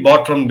to be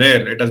bought from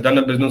there. It has done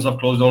a business of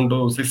close down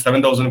to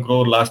 7,000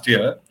 crore last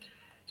year.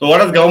 So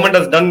what the government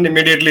has done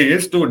immediately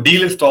is to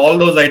delist all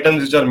those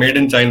items which are made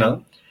in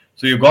China.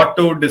 So you got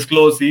to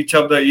disclose each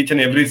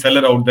and every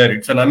seller out there.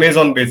 It's an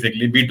Amazon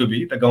basically,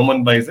 B2B. The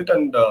government buys it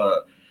and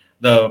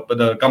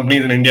the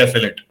companies in India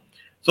sell it.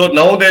 So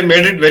now they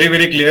made it very,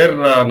 very clear.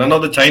 None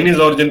of the Chinese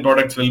origin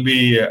products will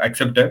be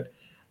accepted.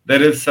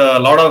 There is a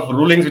lot of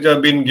rulings which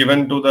have been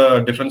given to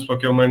the defense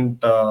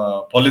procurement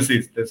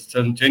policies. There's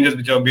some changes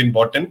which have been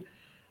brought in.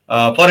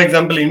 For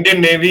example, Indian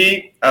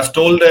Navy has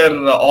told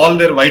all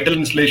their vital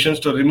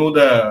installations to remove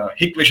the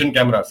Hikvision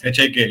cameras.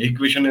 HIK.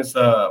 Hikvision is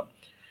an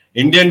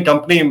Indian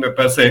company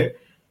per se,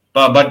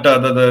 but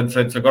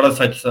it's got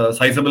a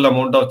sizable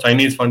amount of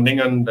Chinese funding,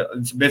 and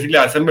it's basically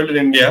assembled in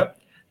India.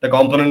 The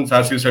components,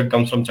 as you said,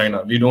 comes from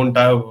China. We don't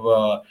have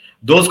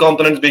those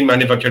components being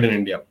manufactured in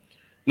India.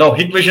 Now,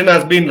 Hikvision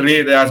has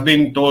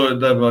been told,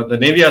 the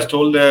Navy has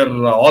told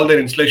all their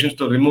installations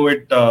to remove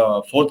it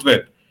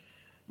forthwith.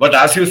 But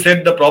as you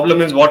said, the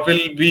problem is what will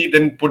we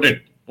then put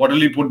it? What will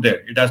we put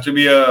there? It has to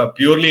be a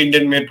purely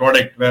Indian-made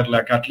product where,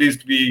 like, at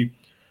least we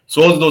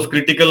source those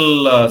critical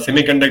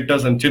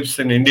semiconductors and chips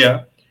in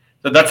India.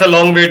 So that's a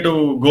long way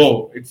to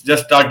go. It's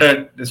just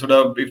started. This would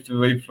have, if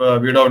we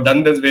would have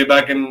done this way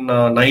back in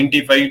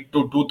 95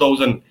 to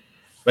 2000,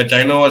 where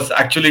China was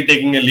actually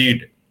taking a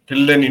lead.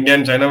 Till then, India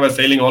and China were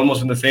sailing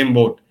almost in the same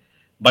boat.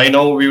 By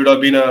now, we would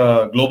have been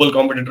a global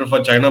competitor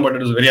for China, but it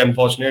was very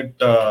unfortunate.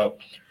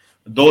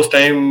 Those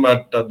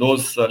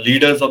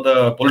leaders of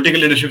the political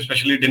leadership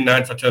especially didn't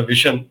have such a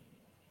vision.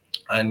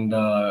 And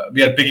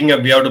we have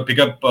to pick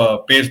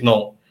up pace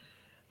now.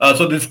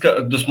 So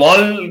the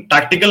small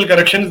tactical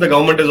corrections the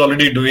government is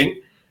already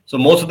doing. So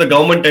most of the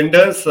government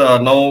tenders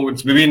now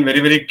it's been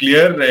very very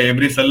clear.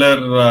 Every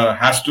seller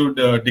has to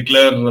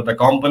declare the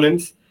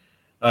components.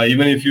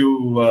 Even if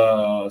you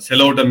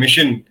sell out a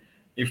machine,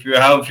 if you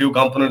have few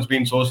components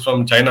being sourced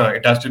from China,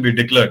 it has to be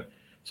declared.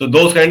 So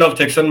those kind of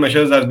checks and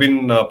measures has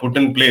been put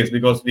in place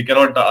because we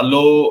cannot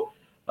allow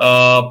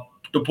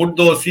to put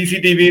those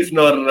CCTVs in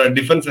our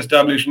defense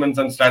establishments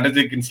and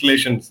strategic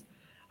installations,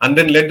 and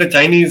then let the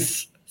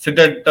Chinese sit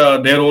at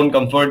their own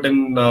comfort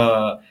in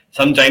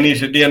some Chinese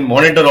city and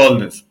monitor all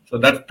this. So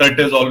that threat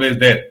is always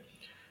there.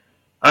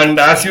 And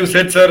as you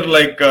said, sir,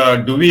 like,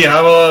 do we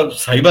have a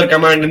cyber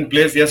command in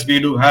place? Yes, we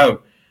do have.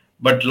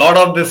 But a lot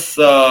of this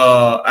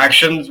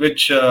actions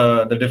which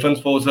the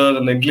defense forces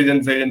and the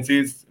intelligence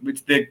agencies,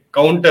 which they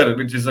counter,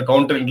 which is a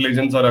counter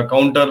intelligence or a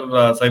counter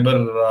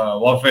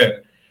cyber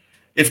warfare,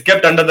 is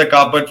kept under the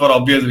carpet for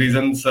obvious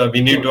reasons.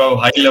 We need to have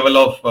high level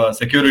of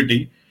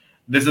security.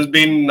 This has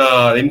been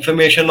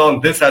information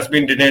on this has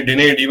been denied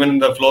even in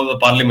the floor of the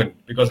parliament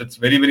because it's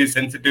very very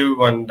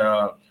sensitive and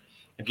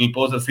it will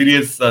pose a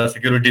serious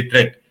security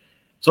threat.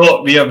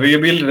 So we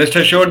will rest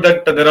assured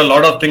that there are a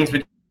lot of things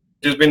which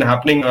has been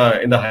happening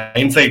in the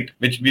hindsight,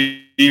 which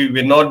we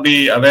will not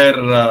be aware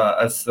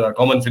as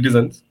common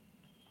citizens,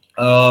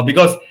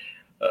 because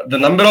the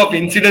number of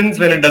incidents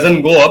when it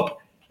doesn't go up,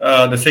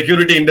 the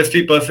security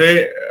industry per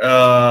se,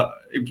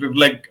 if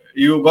like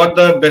you got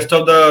the best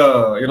of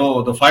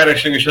the the fire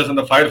extinguishers and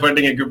the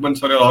firefighting equipments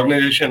for your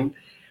organization,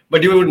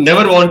 but you would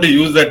never want to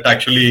use that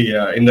actually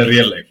in the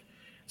real life.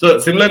 So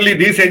similarly,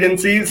 these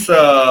agencies,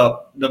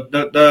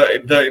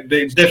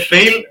 if they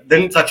fail,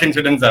 then such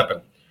incidents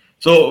happen.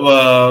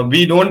 So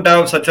we don't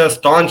have such a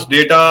staunch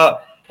data,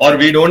 or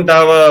we don't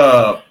have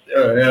a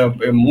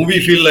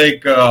movie feel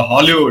like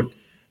Hollywood,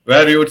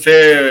 where you would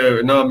say,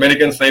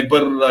 American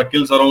sniper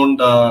kills around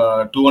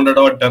 200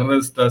 odd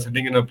terrorists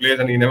sitting in a place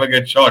and he never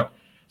gets shot.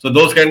 So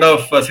those kind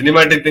of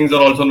cinematic things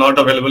are also not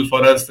available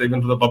for us,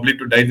 even for the public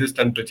to digest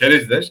and to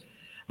cherish this.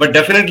 But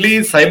definitely,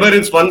 cyber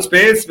is one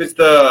space which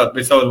our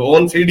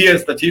own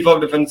CDS, the Chief of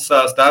Defence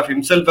Staff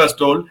himself, has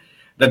told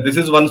that this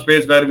is one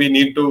space where we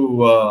need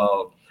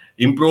to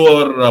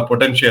improve our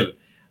potential.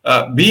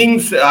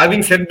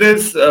 Having said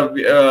this,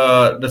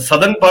 the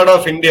southern part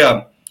of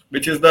India,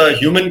 which is the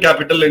human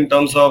capital in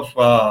terms of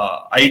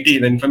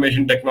IT, the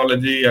information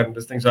technology, and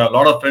these things, are a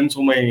lot of friends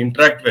whom I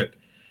interact with.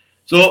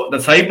 So the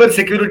cyber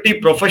security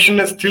profession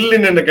is still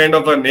in a kind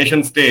of a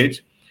nation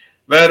stage,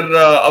 where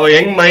our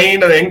young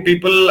mind and young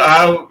people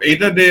have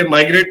either they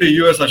migrate to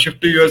US or shift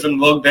to US and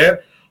work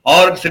there,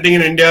 or sitting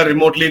in India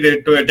remotely,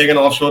 they take an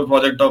offshore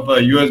project of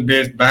a US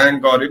based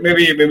bank, or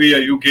maybe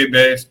a UK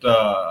based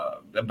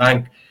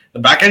bank. The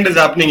back end is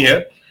happening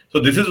here. So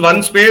this is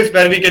one space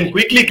where we can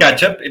quickly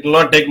catch up. It will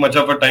not take much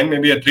of a time,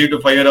 maybe a 3 to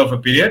 5 year of a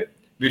period.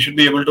 We should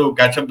be able to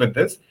catch up with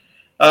this.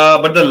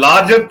 But the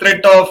larger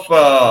threat of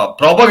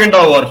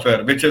propaganda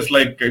warfare, which is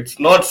like, it's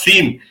not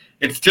seen.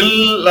 It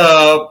still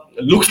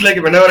looks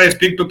like whenever I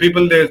speak to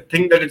people, they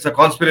think that it's a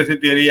conspiracy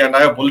theory and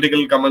I have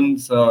political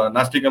comments,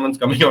 nasty comments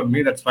coming out of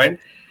me. That's fine.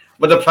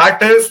 But the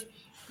fact is,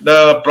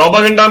 the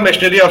propaganda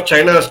machinery of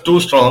China is too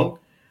strong.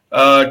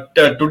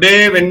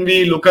 Today, when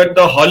we look at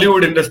the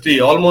Hollywood industry,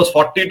 almost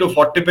 40 to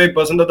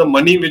 45% of the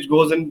money which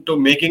goes into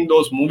making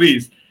those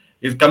movies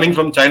is coming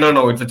from China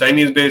now. It's a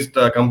Chinese-based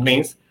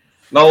companies.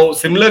 Now,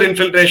 similar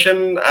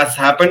infiltration has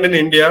happened in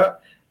India.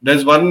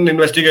 There's one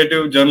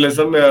investigative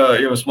journalism,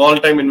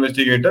 small-time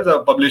investigators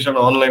have published an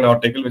online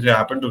article, which I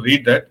happened to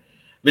read that,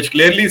 which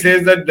clearly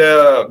says that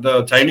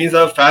the Chinese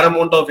have fair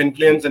amount of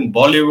influence in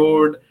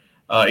Bollywood,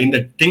 in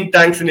the think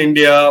tanks in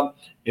India,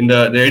 in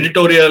the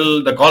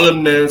editorial, the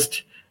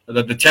columnist,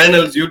 the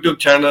channels, YouTube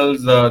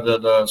channels,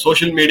 the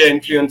social media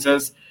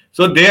influencers.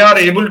 So they are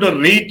able to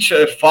reach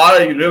far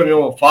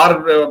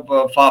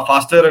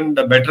faster and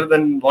better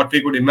than what we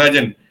could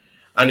imagine.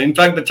 And in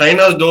fact, the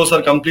China's doors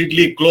are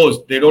completely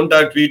closed. They don't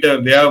have Twitter,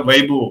 they have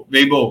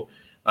Weibo,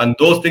 and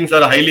those things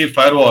are highly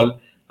firewall.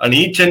 And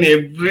each and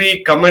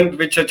every comment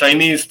which a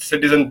Chinese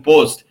citizen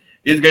posts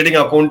is getting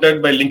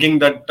accounted by linking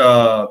that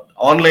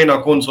online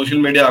account, social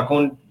media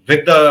account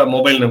with the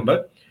mobile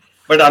number.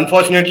 But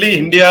unfortunately,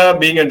 India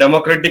being a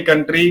democratic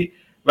country,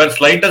 where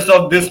slightest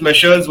of these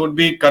measures would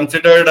be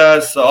considered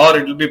as, or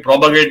it will be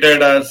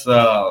propagated as,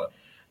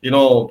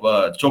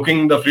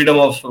 choking the freedom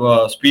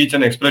of speech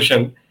and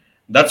expression.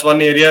 That's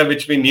one area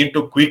which we need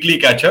to quickly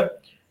catch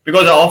up.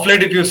 Because of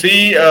late, if you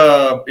see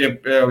a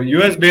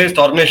US-based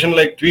organization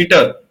like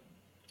Twitter,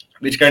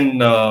 which can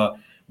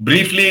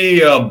briefly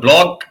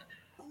block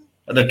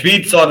the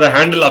tweets or the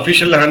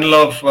official handle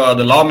of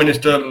the law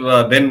minister,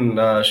 then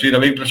Sri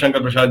Ravi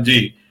Prasad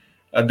ji,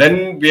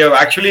 then we have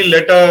actually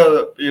let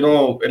a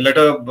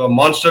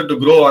monster to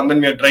grow, and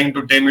then we are trying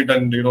to tame it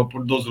and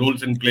put those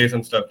rules in place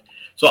and stuff.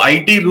 So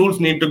IT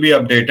rules need to be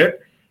updated.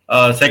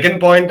 Second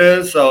point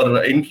is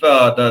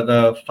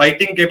the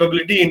fighting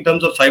capability in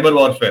terms of cyber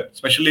warfare,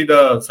 especially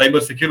the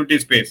cyber security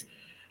space.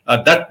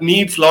 That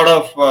needs a lot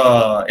of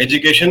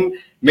education,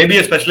 maybe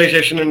a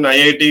specialization in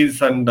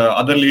IITs and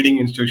other leading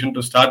institutions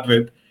to start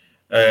with.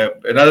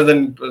 Rather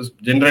than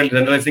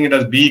generalizing it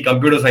as B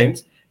computer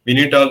science, we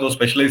need to have those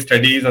specialized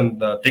studies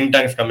and think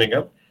tanks coming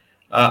up.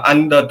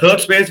 And the third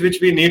space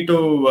which we need to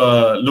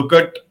look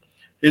at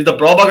is the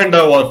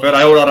propaganda warfare.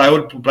 I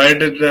would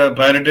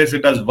prioritize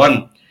it as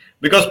one,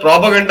 because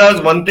propaganda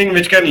is one thing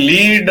which can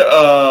lead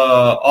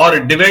or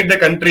divide the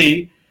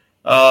country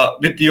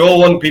with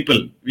your own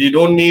people. We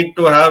don't need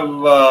to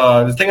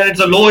have this thing, and it's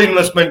a low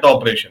investment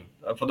operation.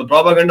 For the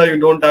propaganda, you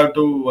don't have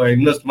to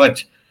invest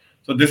much.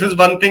 So this is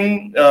one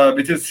thing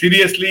which is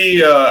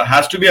seriously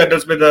has to be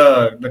addressed by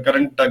the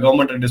current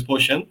government at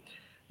disposition.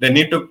 They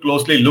need to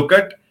closely look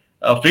at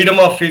freedom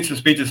of speech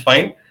is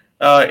fine,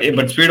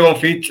 but freedom of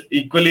speech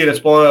equally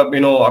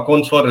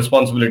accounts for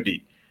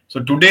responsibility. So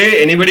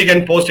today anybody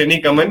can post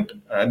any comment,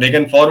 they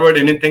can forward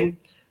anything.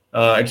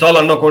 It's all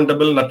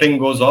unaccountable. Nothing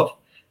goes off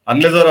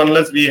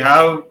unless we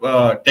have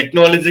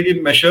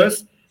technological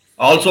measures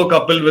also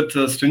coupled with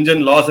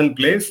stringent laws in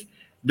place.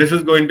 This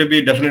is going to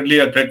be definitely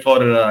a threat for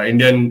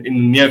India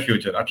in near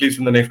future, at least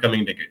in the next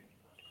coming decade.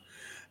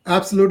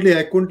 Absolutely,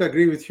 I couldn't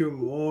agree with you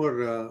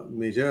more,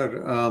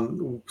 Major.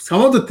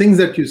 Some of the things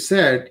that you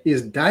said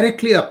is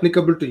directly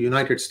applicable to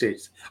United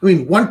States. I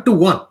mean, one to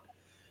one.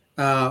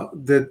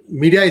 The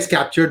media is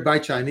captured by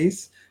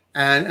Chinese,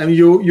 and I mean,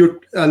 you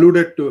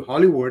alluded to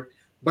Hollywood,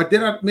 but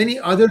there are many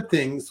other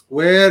things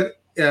where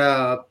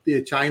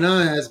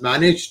China has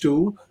managed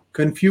to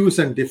confuse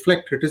and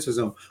deflect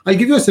criticism. I'll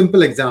give you a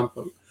simple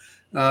example.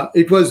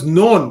 It was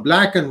known,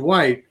 black and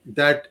white,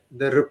 that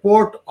the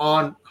report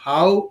on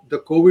how the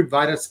COVID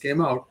virus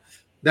came out,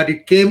 that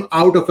it came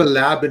out of a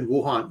lab in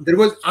Wuhan. There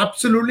was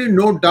absolutely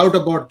no doubt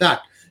about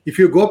that. If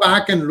you go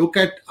back and look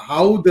at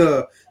how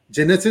the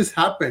genesis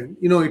happened,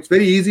 it's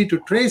very easy to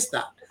trace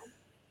that.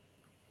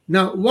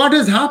 Now, what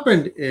has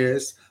happened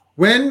is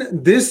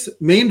when this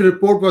main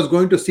report was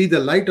going to see the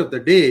light of the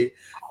day,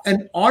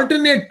 an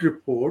alternate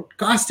report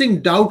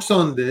casting doubts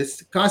on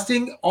this,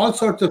 casting all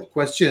sorts of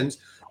questions,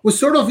 was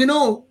sort of,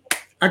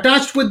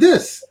 attached with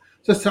this.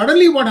 So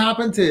suddenly what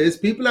happens is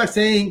people are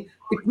saying,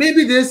 it may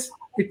be this,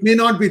 it may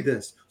not be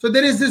this. So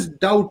there is this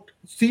doubt,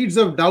 seeds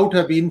of doubt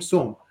have been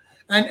sown.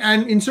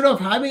 And instead of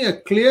having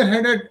a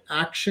clear-headed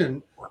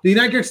action, the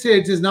United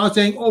States is now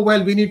saying, oh,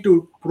 well, we need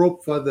to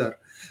probe further.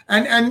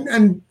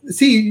 And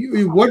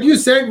see, what you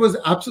said was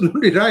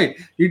absolutely right.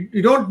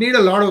 You don't need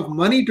a lot of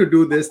money to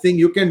do this thing.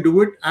 You can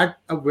do it at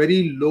a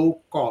very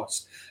low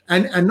cost.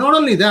 And not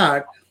only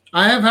that,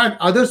 I have had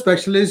other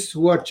specialists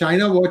who are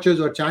China watchers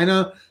or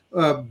China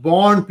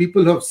born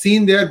people who have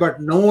seen there,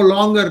 but no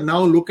longer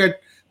now look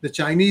at the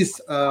Chinese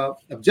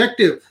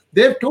objective.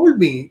 They've told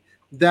me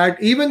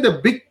that even the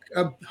big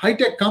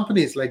high-tech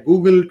companies like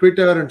Google,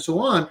 Twitter, and so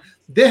on,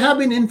 they have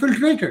been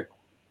infiltrated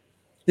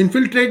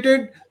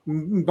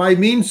by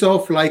means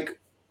of like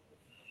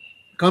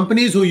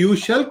companies who use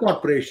shell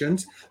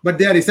corporations, but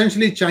they are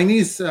essentially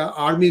Chinese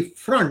army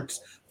fronts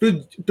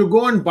to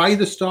go and buy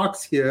the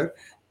stocks here.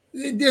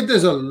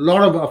 There's a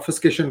lot of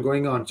obfuscation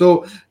going on.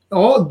 So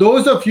all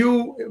those of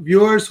you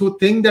viewers who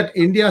think that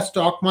India's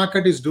stock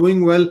market is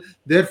doing well,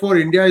 therefore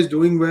India is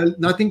doing well,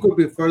 nothing could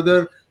be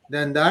further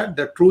than that,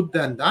 the truth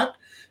than that.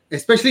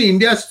 Especially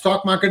India's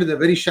stock market is a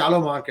very shallow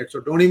market. So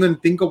don't even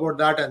think about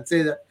that and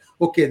say that,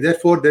 okay,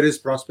 therefore there is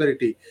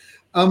prosperity.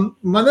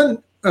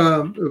 Madan,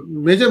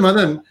 Major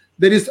Madan,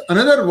 there is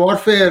another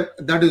warfare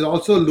that is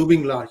also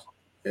looming large.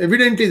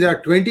 Evidently, there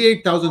are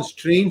 28,000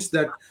 strains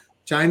that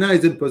China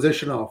is in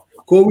possession of.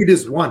 COVID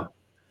is one.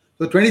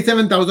 So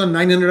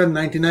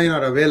 27,999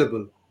 are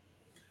available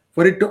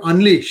for it to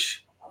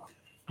unleash.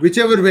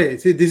 Whichever way.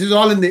 See, this is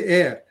all in the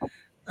air.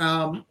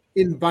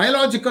 In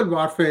biological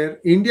warfare,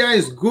 India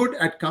is good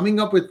at coming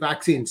up with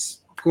vaccines.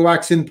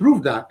 Covaxin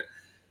proved that.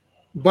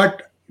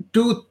 But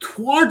to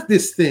thwart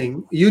this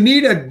thing, you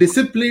need a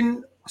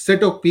disciplined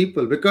set of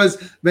people, because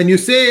when you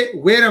say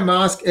wear a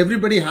mask,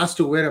 everybody has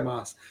to wear a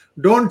mask.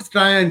 Don't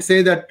try and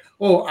say that,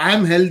 oh,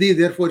 I'm healthy,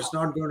 therefore it's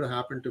not going to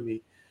happen to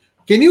me.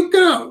 Can you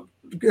kind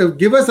of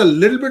give us a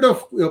little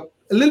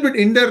bit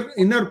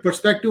inner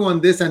perspective on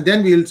this, and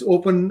then we'll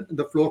open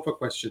the floor for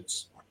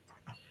questions.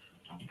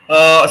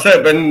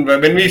 Sir,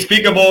 when we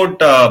speak about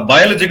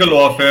biological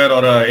warfare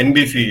or a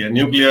NBC, a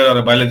nuclear or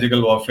a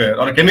biological warfare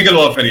or a chemical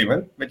warfare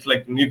even, which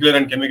like nuclear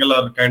and chemical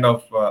are kind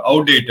of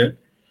outdated,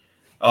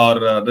 or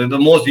the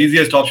most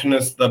easiest option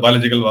is the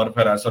biological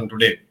warfare as on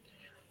today.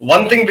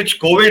 One thing which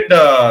COVID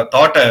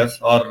taught us,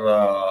 or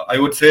I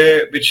would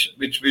say which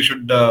we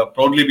should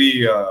proudly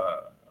be,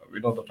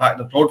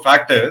 the proud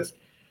fact is,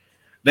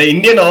 the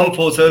Indian Armed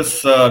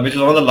Forces, which is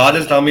one of the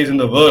largest armies in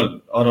the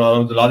world, or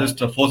one of the largest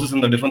forces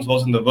in the defense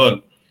force in the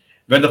world,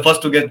 were the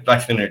first to get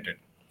vaccinated.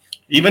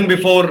 Even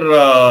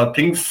before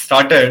things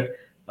started,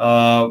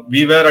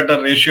 we were at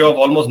a ratio of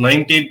almost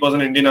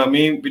 98% Indian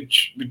Army,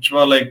 which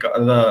were like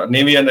the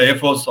Navy and the Air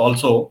Force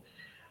also,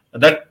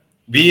 that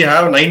we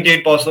have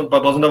 98% of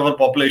our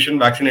population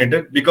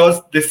vaccinated,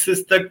 because this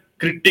is the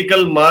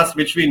critical mass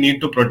which we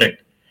need to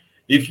protect.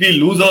 If we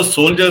lose our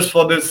soldiers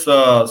for this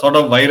sort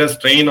of virus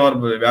strain,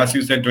 or as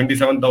you said,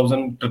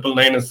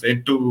 27,999 is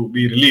said to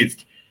be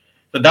released,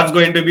 so that's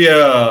going to be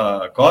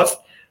a cost.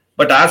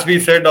 But as we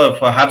said,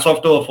 hats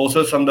off to our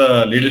forces and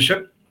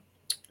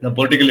the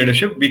political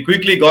leadership. We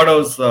quickly got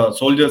our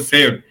soldiers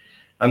saved,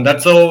 and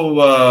that's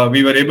how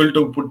we were able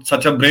to put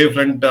such a brave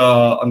front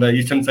on the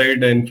eastern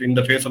side in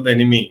the face of the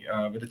enemy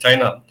with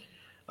China.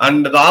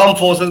 And the armed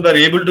forces were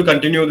able to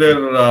continue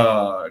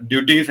their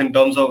duties in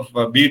terms of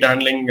be it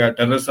handling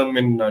terrorism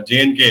in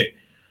JNK,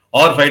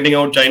 or fighting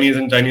out Chinese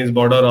and Chinese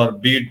border, or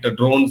be it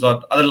drones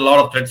or other lot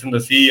of threats in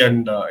the sea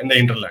and in the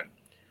hinterland.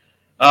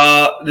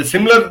 The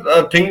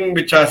similar thing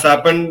which has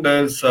happened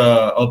is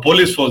our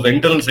police force, the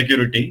internal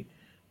security,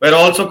 were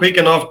also quick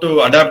enough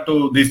to adapt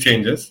to these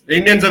changes. The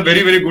Indians are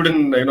very, very good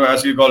in,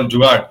 as you call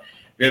jugaad.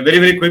 We are very,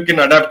 very quick in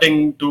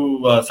adapting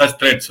to such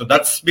threats. So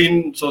that's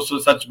been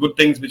such good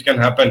things which can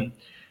happen,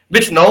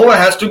 which now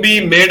has to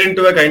be made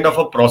into a kind of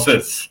a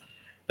process.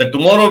 That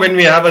tomorrow when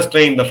we have a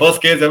strain, the first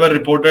case ever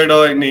reported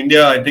in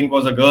India, I think,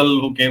 was a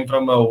girl who came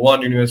from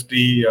Wuhan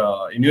University,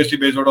 university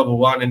based out of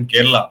Wuhan in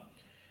Kerala.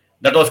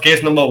 That was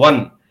case number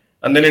one.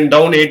 And then in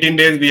down 18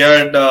 days, we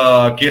had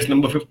case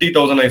number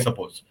 50,000, I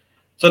suppose.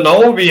 So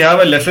now we have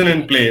a lesson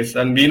in place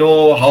and we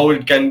know how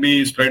it can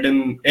be spread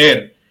in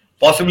air.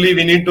 Possibly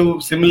we need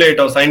to simulate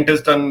our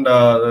scientists and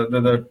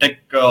the tech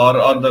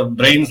or the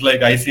brains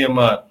like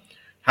ICMR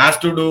has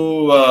to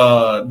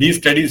do these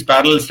studies,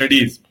 parallel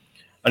studies.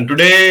 And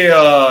today,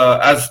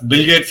 as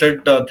Bill Gates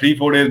said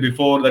 3-4 days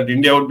before, that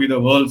India would be the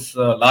world's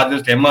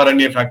largest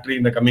mRNA factory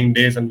in the coming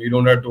days, and we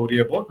don't have to worry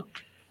about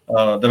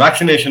the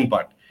vaccination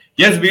part.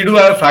 Yes, we do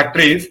have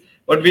factories,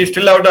 but we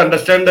still have to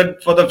understand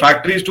that for the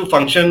factories to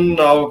function,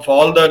 for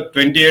all the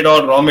 28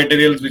 odd raw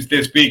materials which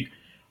they speak,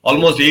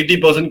 almost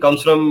 80%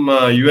 comes from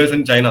US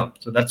and China.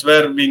 So that's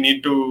where we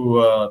need to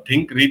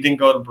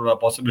rethink our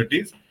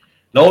possibilities.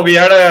 Now we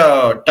had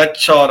a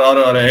touch or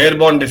an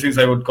airborne disease,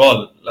 I would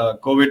call,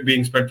 COVID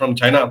being spread from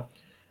China.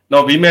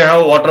 Now we may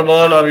have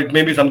waterborne or it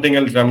may be something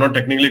else. I'm not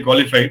technically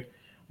qualified,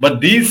 but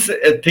these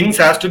things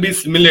has to be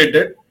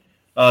simulated.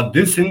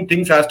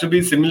 Things has to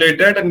be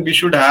simulated, and we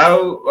should have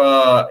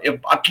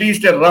at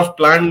least a rough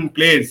plan in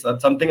place.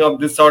 Something of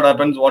this sort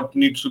happens, what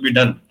needs to be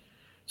done.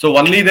 So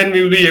only then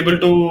we will be able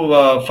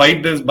to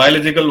fight this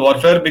biological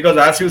warfare. Because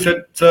as you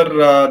said,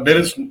 sir, there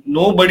is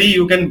nobody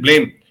you can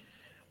blame.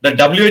 The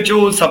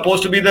WHO is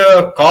supposed to be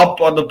the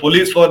cop or the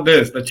police for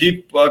this. The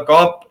chief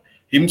cop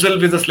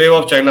himself is a slave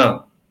of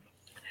China.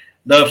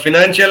 The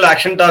Financial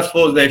Action Task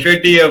Force, the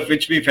FATF,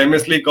 which we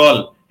famously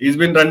call, is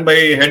been run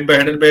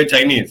headed by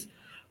Chinese.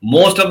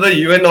 Most of the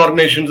UN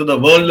organizations or the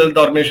World Health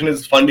Organization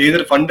is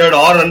either funded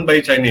or run by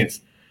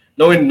Chinese.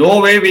 Now, in no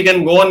way we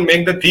can go and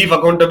make the thief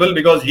accountable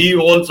because he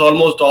holds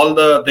almost all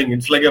the thing.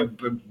 It's like a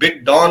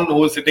big don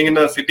who is sitting in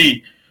a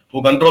city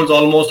who controls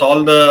almost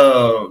all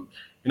the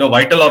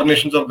vital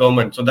organizations of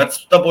government. So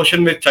that's the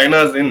position which China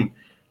is in.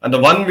 And the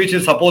one which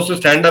is supposed to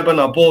stand up and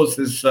oppose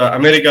is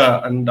America.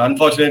 And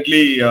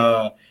unfortunately,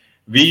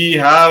 we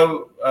have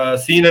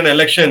seen an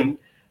election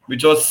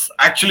which was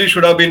actually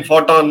should have been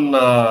fought on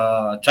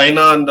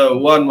China and the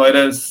Wuhan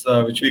virus,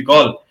 which we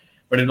call,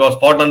 but it was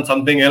fought on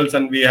something else.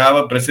 And we have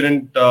a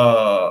president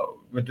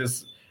with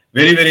this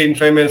very, very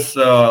infamous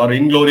or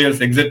inglorious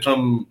exit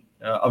from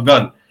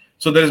Afghan.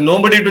 So there is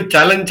nobody to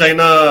challenge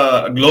China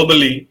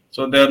globally.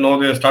 So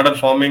they started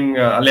forming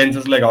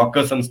alliances like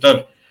AUKUS and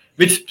stuff,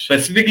 which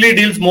specifically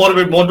deals more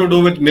to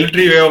do with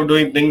military way of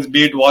doing things,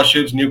 be it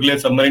warships, nuclear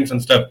submarines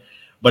and stuff.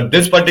 But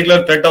this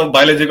particular threat of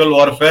biological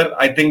warfare,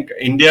 I think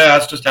India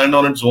has to stand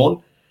on its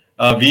own.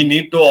 We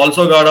need to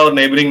also guard our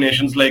neighboring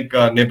nations like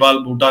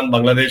Nepal, Bhutan,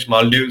 Bangladesh,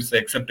 Maldives,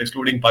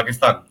 excluding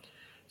Pakistan.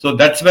 So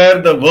that's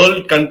where the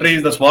world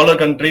countries, the smaller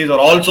countries, are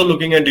also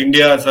looking at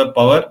India as a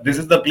power. This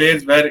is the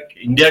place where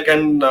India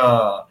can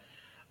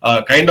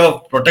kind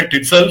of protect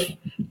itself,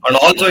 and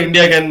also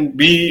India can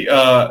be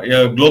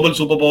a global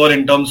superpower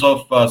in terms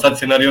of such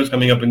scenarios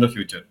coming up in the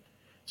future.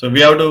 So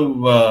we have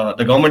to,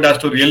 the government has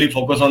to really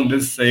focus on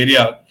this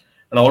area.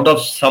 And out of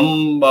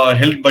some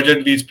health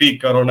budget we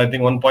speak, around I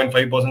think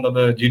 1.5% of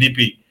the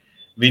GDP,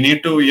 we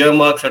need to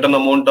earmark certain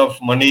amount of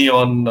money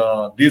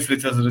on these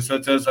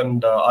researchers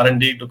and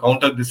R&D to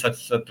counter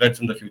such threats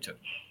in the future.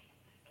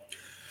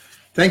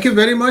 Thank you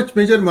very much,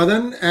 Major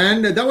Madan.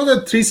 And that was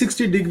a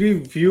 360-degree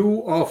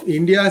view of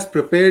India's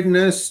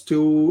preparedness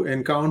to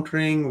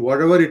encountering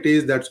whatever it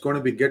is that's going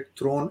to be get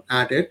thrown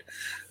at it.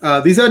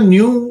 These are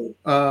new,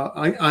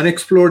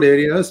 unexplored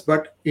areas,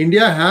 but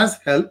India has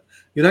help.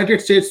 United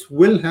States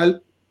will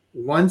help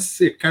once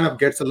it kind of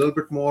gets a little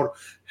bit more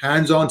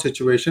hands-on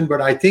situation.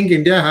 But I think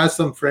India has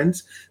some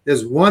friends.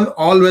 There's one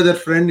all-weather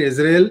friend,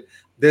 Israel.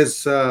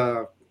 There's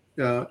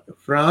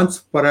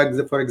France,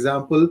 for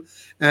example,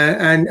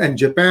 and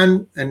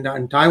Japan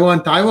and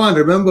Taiwan. Taiwan,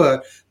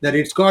 remember that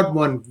it's got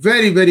one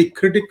very, very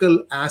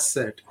critical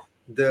asset,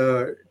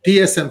 the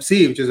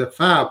TSMC, which is a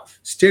fab,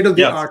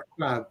 state-of-the-art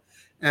fab.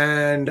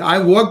 And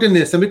I worked in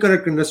the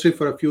semiconductor industry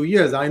for a few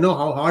years. I know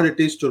how hard it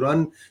is to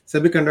run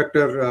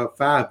semiconductor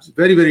fabs.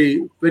 Very,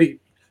 very, very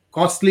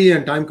costly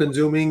and time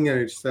consuming,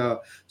 and it's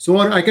so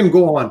on. I can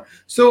go on.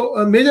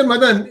 So, Major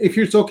Madan, if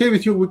it's okay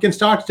with you, we can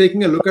start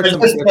taking a look at I'll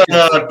some just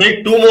questions.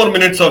 take 2 more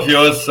minutes of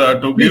yours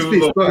to give Please, please,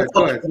 go one ahead, go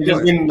more ahead, thing which go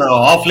has ahead. been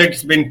off late,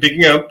 it's been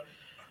picking up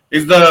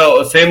is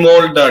the same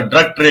old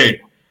drug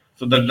trade.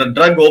 So the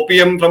drug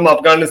opium from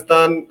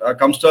Afghanistan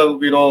comes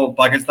to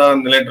Pakistan,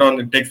 and later on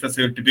it takes the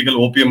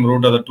typical opium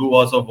route or the 2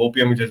 wars of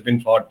opium which has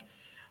been fought.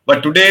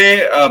 But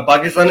today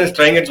Pakistan is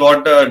trying its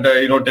water,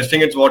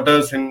 testing its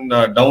waters in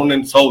down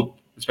in south,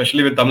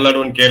 especially with Tamil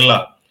Nadu and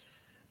Kerala,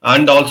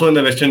 and also in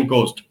the western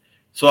coast.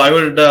 So I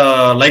would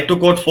like to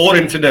quote 4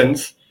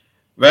 incidents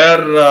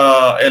where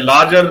a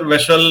larger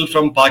vessel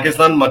from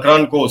Pakistan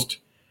Makran coast,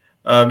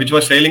 which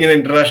was sailing in the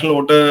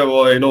international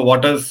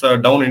waters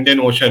down Indian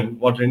Ocean,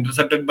 was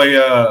intercepted by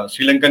a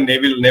Sri Lankan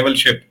naval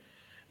ship.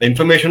 The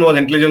information was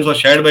intelligence was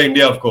shared by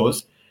India, of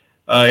course.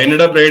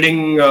 Ended up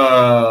raiding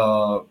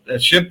a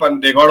ship,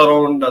 and they got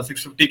around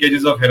 650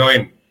 kgs of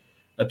heroin.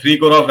 3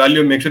 crore of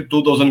value makes it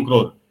 2,000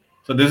 crore.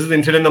 So this is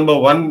incident number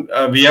one.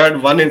 We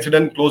had one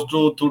incident close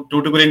to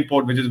Tuticorin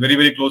port, which is very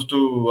very close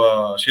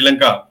to Sri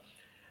Lanka.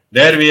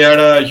 There we had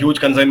a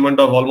huge consignment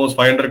of almost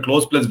 500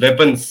 crores plus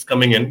weapons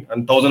coming in,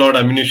 and 1,000 odd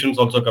ammunitions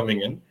also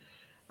coming in.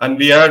 And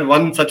we had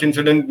one such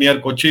incident near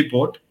Kochi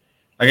port,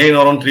 again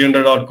around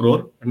 300 odd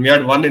crore. And we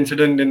had one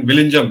incident in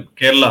Vizhinjam,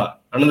 Kerala,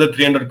 another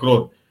 300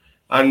 crore.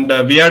 And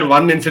we had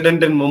one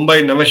incident in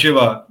Mumbai,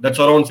 Namashiva, that's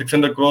around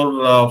 600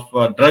 crore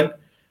of drug,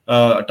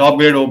 top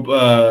grade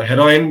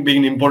heroin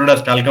being imported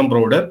as talcum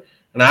powder.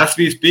 And as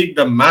we speak,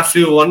 the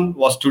massive one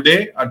was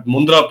today at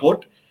Mundra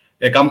port,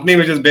 a company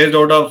which is based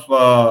out of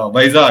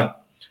Vizag,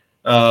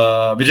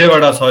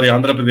 Vijayawada, sorry,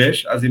 Andhra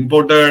Pradesh, has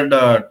imported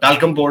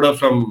talcum powder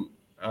from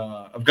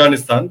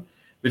Afghanistan,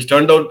 which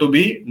turned out to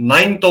be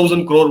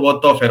 9,000 crore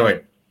worth of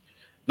heroin.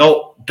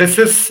 Now, this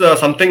is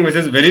something which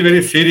is very,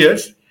 very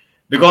serious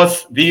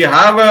because we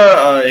have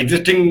a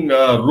existing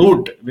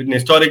route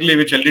historically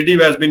which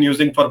LTT has been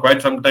using for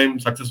quite some time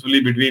successfully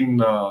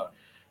between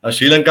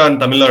Sri Lanka and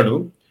Tamil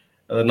Nadu,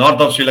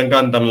 north of Sri Lanka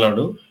and Tamil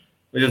Nadu,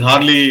 which is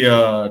hardly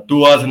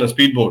 2 hours in a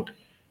speedboat.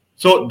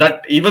 So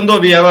that even though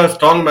we have a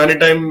strong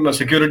maritime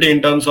security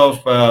in terms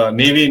of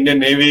Navy, Indian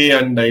Navy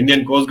and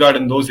Indian Coast Guard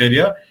in those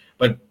areas,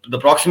 but the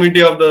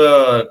proximity of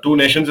the two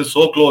nations is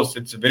so close,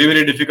 it's very,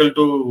 very difficult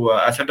to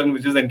ascertain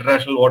which is the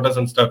international waters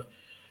and stuff.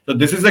 So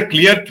this is a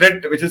clear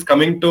threat which is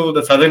coming to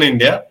the southern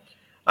India.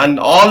 And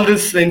all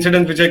these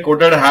incidents which I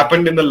quoted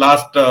happened in the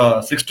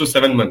last 6 to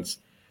 7 months.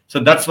 So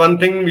that's one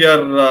thing we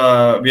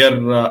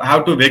are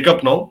have to wake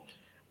up now.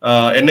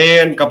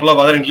 NIA and couple of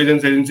other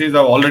intelligence agencies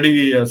have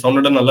already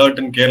sounded an alert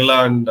in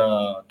Kerala and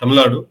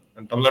Tamil Nadu,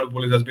 and Tamil Nadu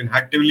police has been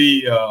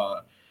actively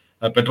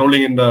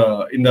patrolling in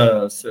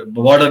the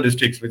border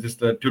districts, which is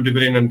the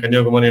Tuticorin and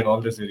Kanyakumari and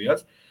all these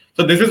areas.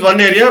 So this is one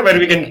area where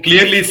we can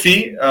clearly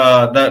see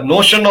the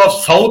notion of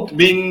South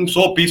being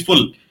so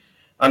peaceful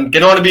and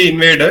cannot be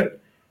invaded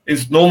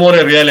is no more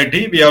a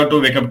reality. We have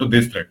to wake up to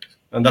this threat,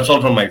 and that's all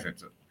from my side,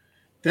 sir.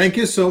 Thank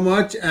you so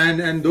much.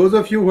 And those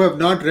of you who have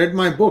not read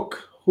my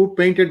book, Who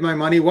Painted My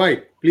Money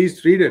White,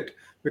 please read it,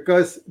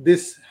 because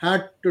this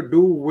had to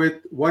do with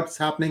what's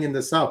happening in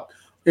the South.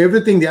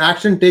 Everything, the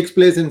action takes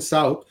place in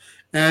South,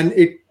 and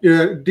it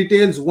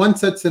details one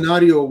such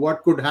scenario,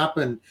 what could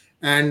happen.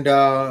 And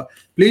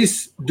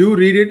please do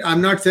read it.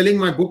 I'm not selling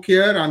my book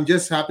here. I'm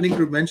just happening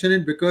to mention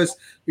it because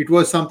it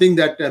was something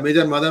that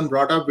Major Madan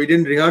brought up. We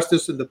didn't rehearse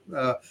this in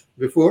the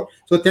before.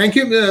 So thank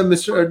you,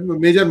 Mr.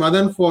 Major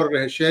Madan,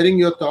 for sharing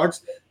your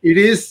thoughts. It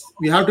is,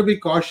 we have to be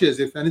cautious.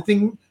 If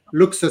anything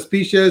looks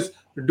suspicious,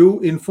 do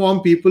inform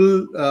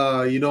people.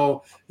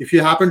 If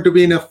you happen to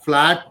be in a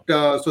flat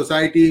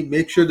society,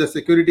 make sure the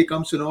security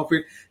comes to know of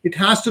it. It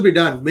has to be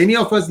done. Many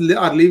of us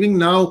are living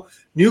now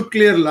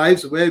nuclear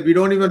lives where we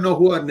don't even know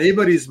who our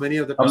neighbor is many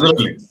of the times.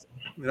 Absolutely.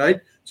 Right?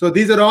 So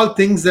these are all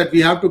things that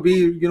we have to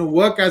be,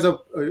 work as a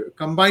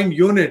combined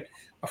unit.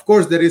 Of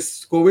course, there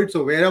is COVID,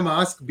 so wear a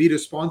mask, be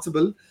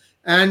responsible.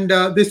 And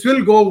this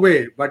will go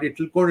away, but it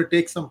will going to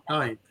take some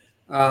time.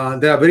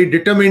 There are very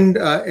determined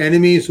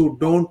enemies who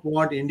don't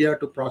want India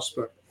to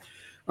prosper.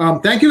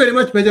 Thank you very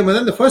much, Major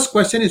Madan. The first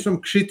question is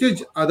from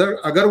Kshitij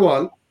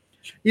Agarwal.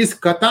 Is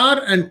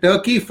Qatar and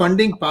Turkey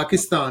funding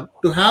Pakistan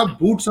to have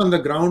boots on the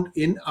ground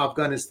in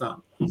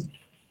Afghanistan?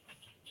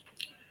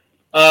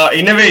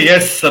 In a way,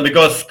 yes,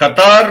 because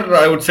Qatar,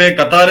 I would say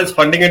Qatar is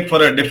funding it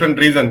for a different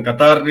reason.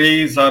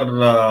 Qataris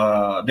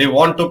are, they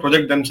want to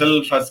project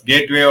themselves as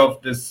gateway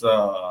of this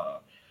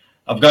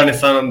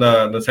Afghanistan and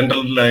the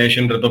Central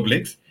Asian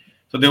republics.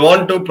 So they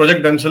want to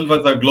project themselves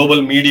as the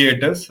global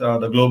mediators,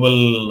 the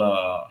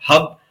global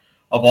hub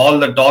of all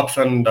the talks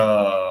and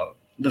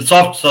the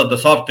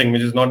soft thing,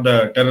 which is not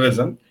the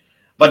terrorism.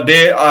 But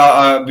they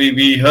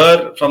we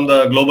heard from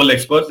the global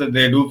experts that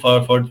they do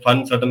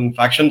fund certain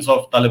factions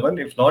of Taliban,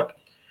 if not.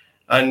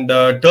 And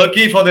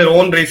Turkey, for their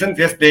own reasons,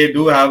 yes, they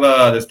do have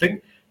this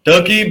thing.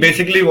 Turkey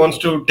basically wants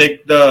to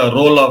take the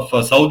role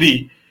of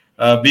Saudi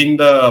being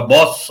the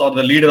boss or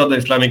the leader of the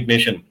Islamic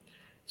nation.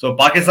 So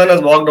Pakistan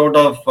has walked out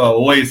of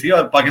OIC,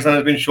 or Pakistan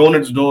has been shown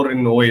its door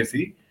in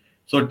OIC.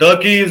 So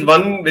Turkey is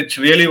one which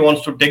really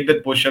wants to take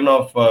that position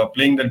of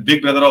playing the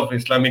big brother of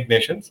Islamic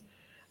nations.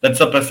 That's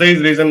the precise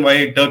reason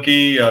why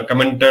Turkey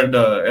commented,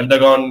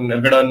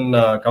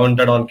 Erdogan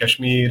commented on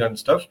Kashmir and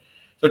stuff.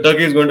 So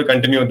Turkey is going to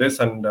continue this,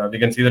 and we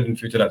can see that in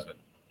future as well.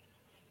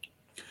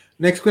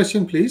 Next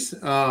question, please.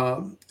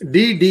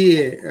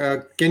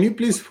 DDA, can you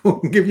please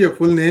give your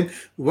full name?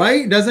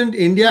 Why doesn't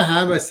India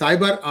have a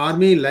cyber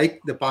army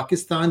like the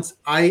Pakistan's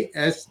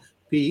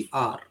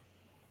ISPR?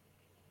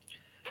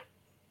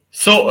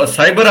 So, a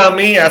cyber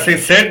army, as I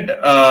said,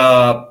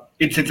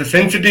 it's a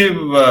sensitive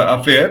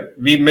affair.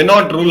 We may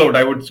not rule out.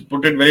 I would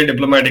put it very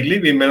diplomatically.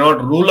 We may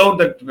not rule out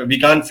that we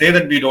can't say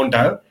that we don't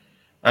have.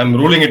 I'm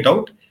ruling it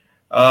out.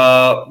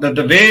 That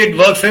the way it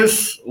works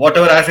is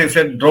whatever, as I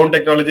said, drone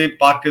technology,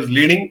 Pak is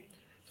leading.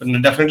 So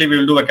definitely we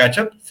will do a catch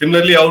up.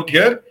 Similarly, out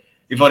here,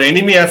 if our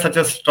enemy has such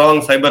a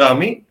strong cyber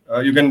army,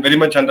 you can very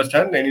much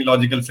understand any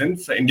logical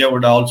sense. India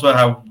would also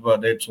have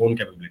its own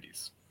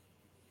capabilities.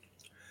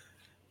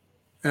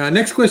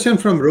 Next question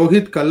from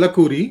Rohit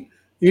Kallakuri.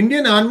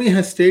 Indian Army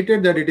has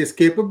stated that it is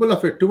capable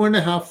of a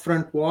 2.5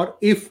 front war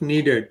if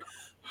needed.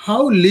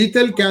 How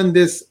lethal can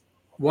this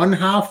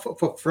 1/2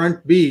 of a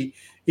front be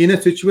in a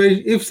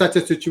situation if such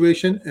a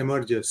situation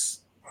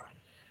emerges?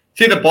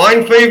 See, the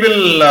 0.5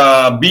 will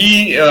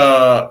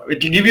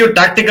it will give you a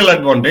tactical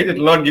advantage. It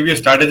will not give you a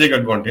strategic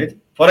advantage.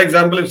 For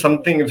example, if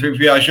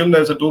we assume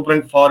there's a 2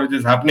 front war which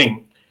is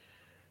happening,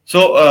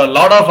 so a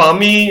lot of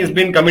army is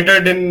being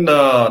committed in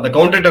the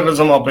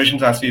counter-terrorism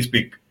operations as we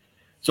speak.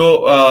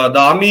 So the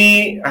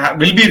army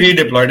will be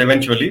redeployed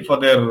eventually for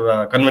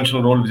their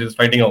conventional role, which is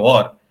fighting a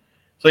war.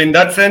 So in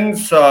that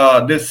sense,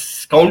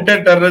 this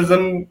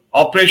counter-terrorism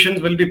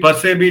operations will be per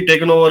se be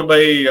taken over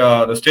by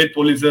the state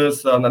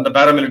polices and the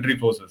paramilitary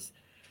forces.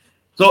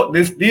 So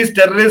these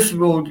terrorists,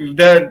 if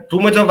there are too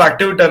much of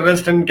active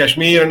terrorists in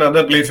Kashmir and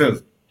other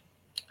places,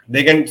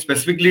 they can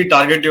specifically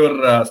target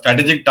your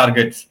strategic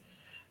targets,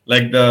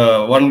 like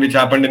the one which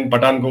happened in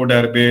Pathankot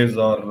Air Base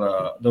or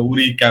the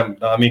Uri camp,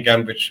 the army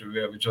camp, which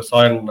was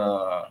saw an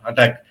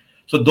attack.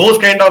 So those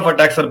kind of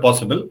attacks are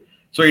possible.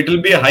 So it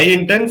will be high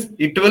intense.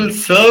 It will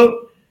serve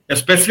a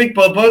specific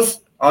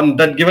purpose on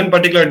that given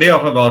particular day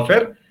of a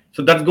warfare.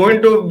 So that's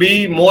going to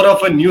be more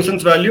of a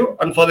nuisance value,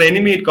 and for the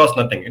enemy, it costs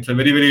nothing. It's a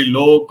very, very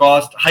low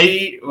cost,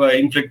 high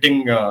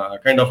inflicting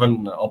kind of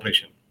an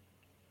operation.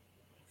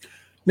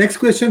 Next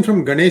question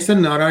from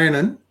Ganesan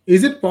Narayanan.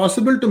 Is it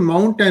possible to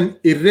mount an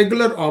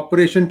irregular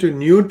operation to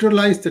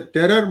neutralize the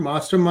terror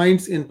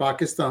masterminds in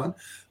Pakistan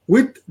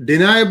with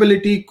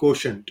deniability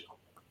quotient?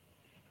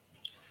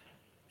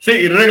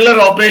 See, irregular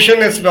operation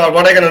is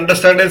what I can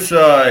understand is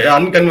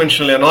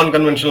unconventional, a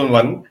non-conventional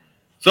one.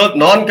 So,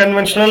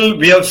 non-conventional,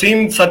 we have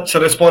seen such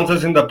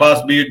responses in the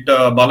past, be it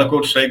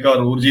Balakot strike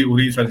or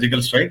Uri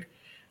surgical strike,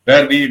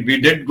 where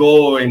we did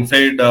go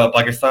inside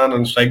Pakistan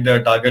and strike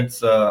their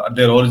targets at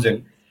their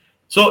origin.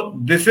 So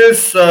this is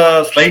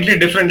slightly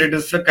different. It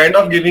is a kind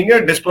of giving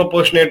a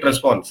disproportionate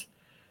response.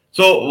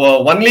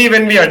 So only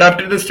when we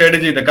adapted the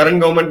strategy, the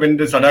current government, when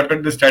this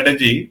adapted the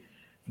strategy,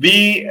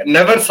 we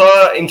never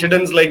saw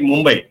incidents like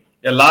Mumbai,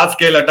 a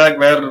large-scale attack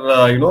where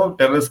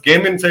terrorists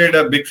came inside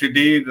a big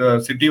city. The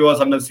city was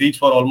under siege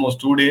for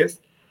almost 2 days.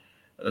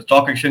 The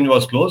stock exchange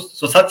was closed.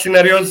 So such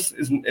scenarios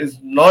is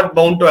not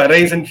bound to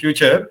arise in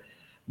future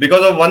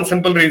because of one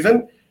simple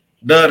reason.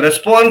 The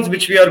response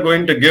which we are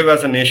going to give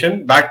as a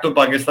nation back to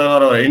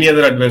Pakistan or any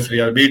other adversary,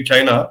 or be it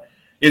China,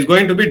 is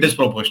going to be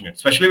disproportionate.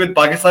 Especially with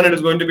Pakistan, it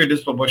is going to be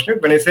disproportionate.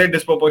 When I say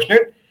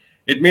disproportionate,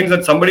 it means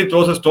that somebody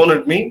throws a stone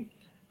at me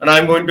and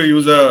I'm going to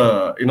use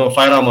a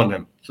firearm on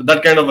him. So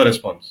that kind of a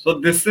response. So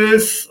this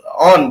is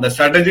on. The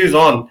strategy is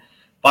on.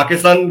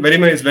 Pakistan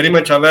is very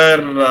much aware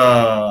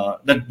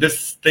that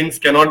these things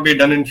cannot be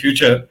done in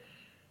future.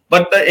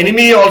 But the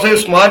enemy also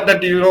is smart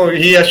that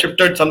he has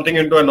shifted something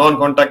into a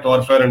non-contact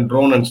warfare and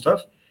drone and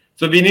stuff.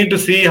 So we need to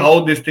see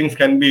how these things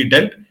can be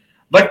dealt.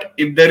 But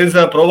if there is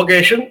a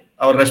provocation,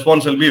 our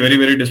response will be very,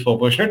 very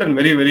disproportionate and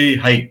very, very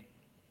high.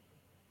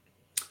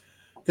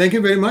 Thank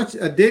you very much.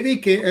 Devi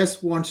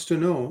KS wants to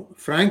know,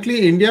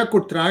 frankly, India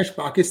could thrash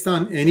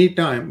Pakistan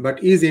anytime,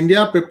 but is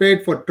India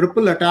prepared for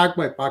triple attack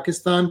by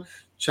Pakistan,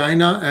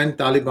 China and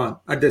Taliban?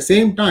 At the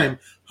same time,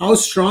 how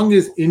strong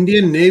is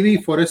Indian Navy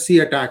for a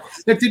sea attack?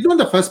 Let's ignore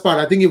the first part.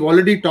 I think you've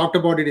already talked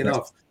about it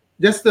enough.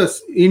 Just the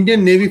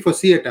Indian Navy for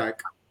sea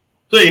attack.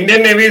 So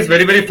Indian Navy is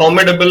very, very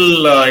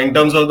formidable in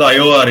terms of the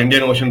IOR,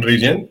 Indian Ocean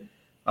region.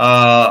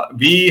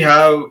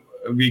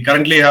 We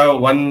currently have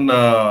one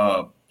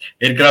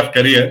aircraft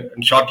carrier,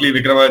 and shortly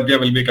Vikramaditya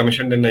will be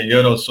commissioned in a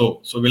year or so.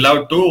 So we'll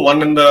have two,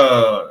 one in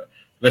the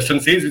Western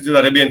Seas, which is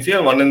Arabian Sea,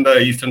 and one in the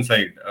eastern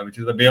side, which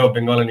is the Bay of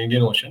Bengal and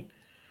Indian Ocean.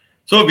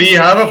 So we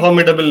have a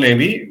formidable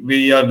navy.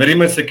 We are very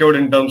much secured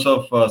in terms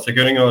of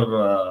securing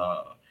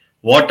our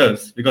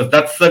waters, because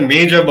that's a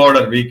major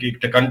border. We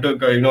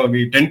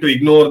tend to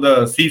ignore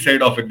the sea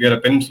side of it. We are a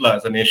peninsula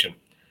as a nation.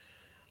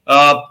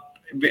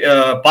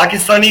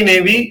 Pakistani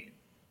Navy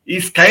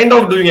is kind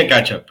of doing a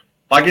catch-up.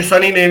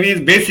 Pakistani Navy is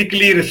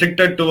basically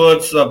restricted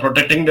towards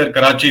protecting their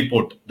Karachi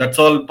port. That's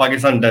all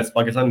Pakistan does.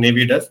 Pakistan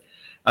Navy does.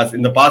 as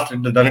in the past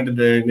it has done it.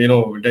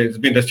 It has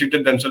been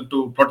restricted themselves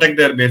to protect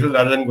their bases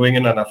rather than going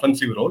in an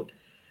offensive role.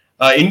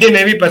 Indian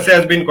Navy per se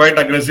has been quite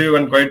aggressive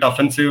and quite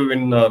offensive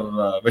in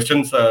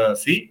Western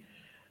Sea,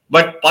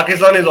 but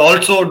Pakistan is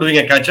also doing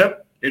a catch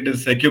up. It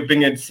is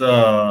equipping its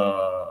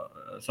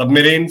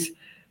submarines.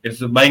 It's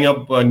buying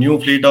up a new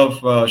fleet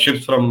of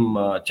ships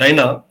from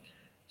China.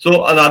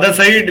 So on the other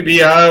side, we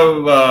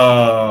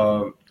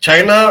have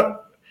China,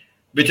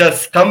 which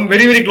has come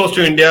very very close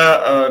to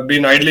India,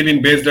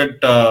 been based at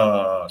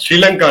Sri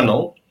Lanka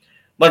now.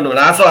 But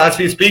as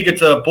we speak,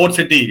 it's a port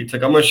city, it's a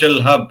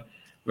commercial hub.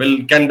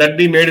 Well, can that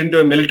be made into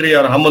a military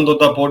or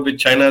Hambantota port,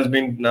 which China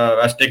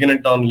has taken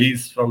it on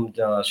lease from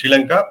Sri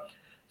Lanka?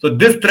 So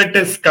this threat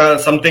is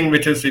something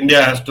which is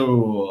India has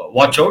to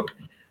watch out.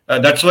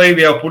 That's why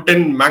we have put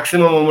in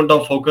maximum amount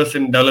of focus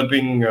in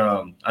developing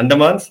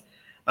Andamans,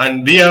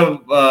 and we have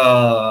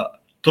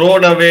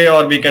thrown away,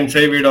 or we can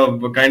say we have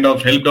kind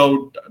of helped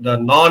out the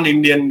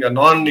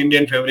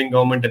non-Indian favoring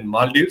government in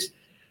Maldives.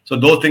 So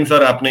those things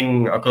are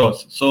happening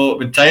across. So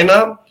with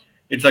China,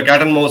 it's a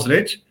cat and mouse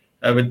race.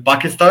 With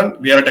Pakistan,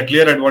 we are at a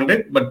clear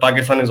advantage, but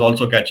Pakistan is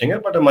also catching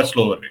up at a much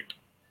slower rate.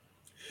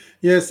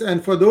 Yes,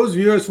 and for those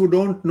viewers who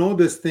don't know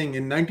this thing,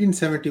 in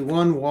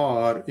 1971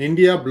 war,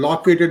 India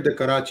blockaded the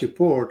Karachi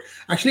port.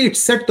 Actually, it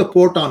set the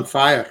port on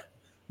fire.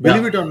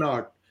 Believe it or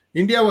not,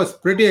 India was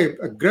pretty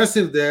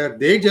aggressive there.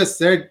 They just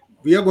said,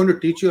 we are going to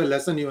teach you a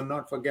lesson you will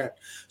not forget.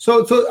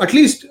 So at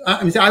least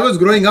I was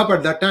growing up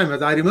at that time,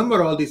 as I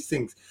remember all these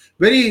things.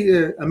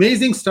 Very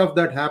amazing stuff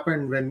that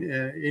happened when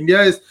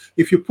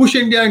if you push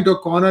India into a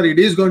corner, it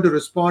is going to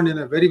respond in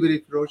a very, very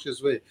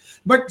ferocious way.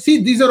 But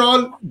see, these are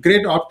all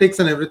great optics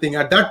and everything.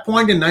 At that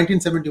point in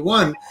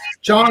 1971,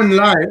 Mao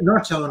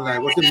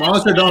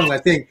Zedong, I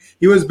think,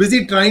 he was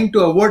busy trying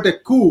to avert a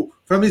coup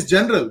from his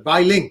general,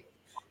 Bai Ling.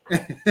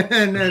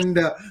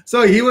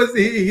 So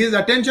his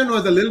attention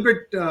was a little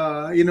bit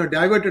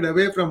diverted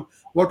away from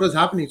what was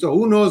happening. So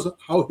who knows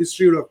how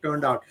history would have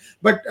turned out.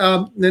 But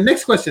the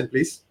next question,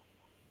 please.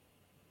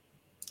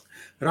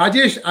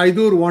 Rajesh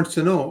Aidur wants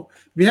to know,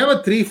 we have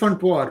a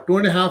three-front war.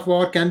 2.5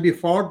 war can be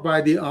fought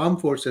by the armed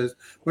forces,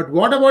 but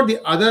what about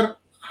the other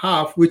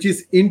half, which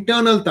is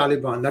internal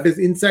Taliban, that is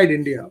inside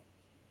India?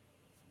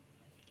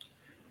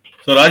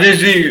 So Rajesh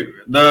ji,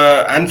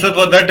 the answer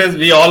for that is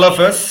we all of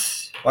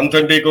us,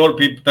 120 crore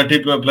people,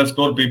 30 plus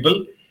crore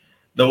people,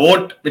 the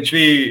vote which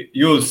we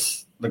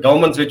use, the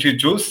governments which we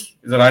choose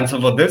is an answer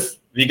for this.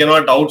 We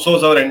cannot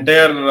outsource our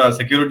entire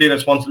security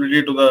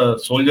responsibility to the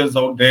soldiers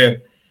out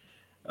there.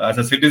 As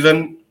a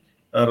citizen,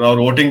 our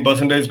voting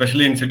percentage,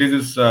 especially in cities,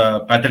 is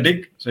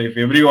pathetic. So if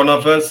every one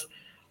of us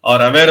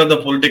are aware of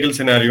the political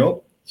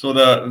scenario, so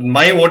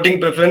my voting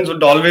preference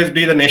would always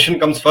be the nation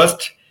comes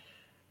first.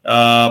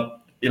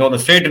 The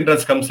state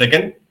interest comes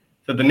second.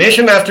 So the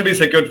nation has to be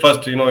secured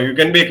first. You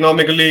can be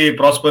economically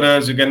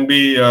prosperous, you can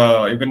be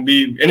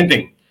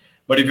anything,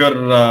 but if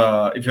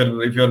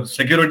your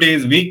security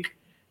is weak,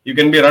 you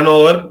can be run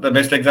over. The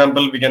best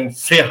example we can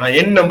say,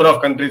 n number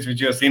of countries which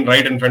you have seen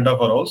right in front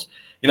of our house,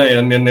 in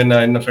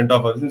the front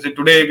of us.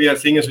 Today we are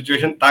seeing a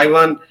situation.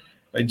 Taiwan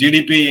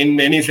GDP in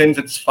any sense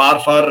it's far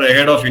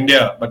ahead of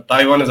India, but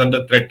Taiwan is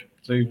under threat.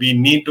 So we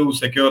need to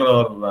secure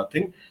our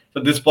thing. So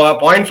this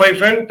 0.5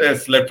 front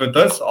is left with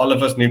us. All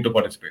of us need to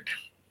participate.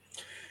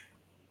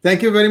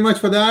 Thank you very much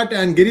for that.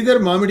 And Giridhar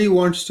Mamidi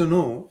wants to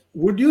know,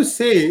 would you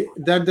say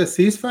that the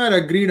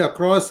ceasefire agreed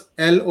across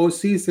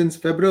LOC since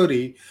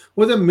February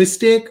was a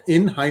mistake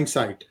in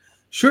hindsight?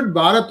 Should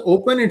Bharat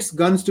open its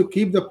guns to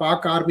keep the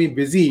Pak army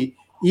busy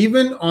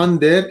even on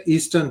their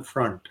eastern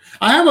front?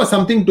 I have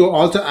something to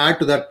also add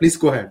to that. Please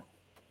go ahead.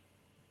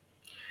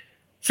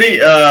 See,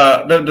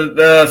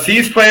 the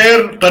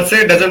ceasefire per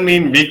se doesn't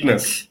mean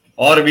weakness.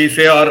 Or we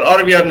say,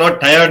 or we are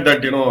not tired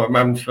that,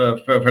 I'm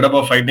fed up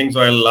of fighting,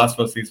 so I'll ask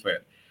for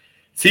ceasefire.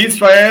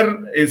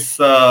 Ceasefire is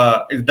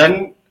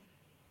done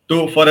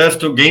for us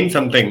to gain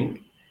something,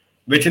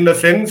 which in the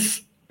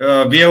sense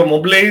we have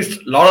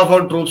mobilized a lot of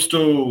our troops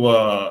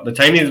to the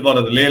Chinese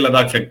border, the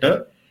Leh-Ladakh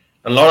sector,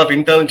 and a lot of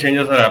internal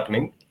changes are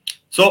happening.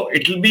 So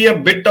it will be a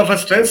bit of a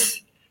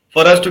stress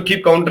for us to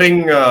keep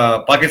countering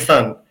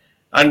Pakistan.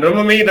 And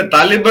remember me, the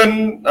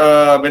Taliban,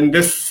 when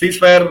this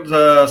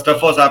ceasefire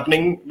stuff was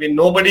happening,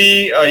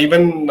 nobody,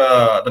 even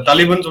the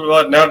Taliban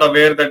were not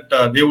aware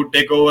that they would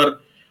take over,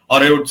 or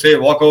I would say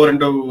walk over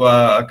into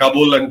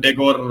Kabul and take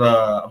over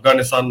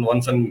Afghanistan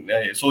once and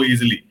so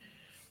easily.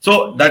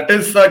 So that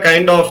is the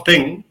kind of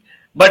thing.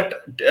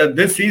 But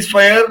this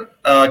ceasefire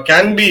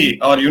can be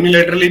or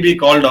unilaterally be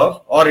called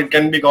off, or it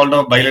can be called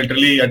off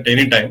bilaterally at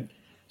any time.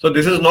 So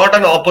this is not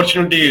an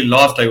opportunity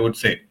lost, I would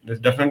say. This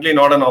is definitely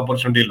not an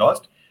opportunity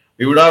lost.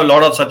 We would have a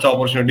lot of such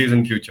opportunities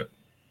in future.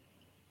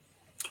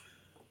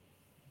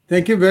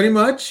 Thank you very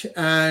much.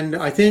 And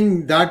I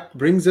think that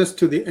brings us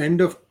to the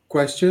end of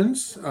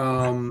questions.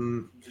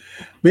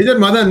 Major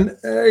Madan,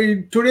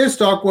 today's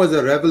talk was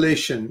a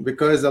revelation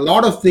because a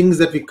lot of things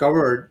that we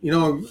covered,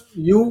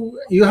 you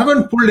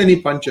haven't pulled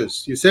any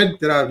punches. You said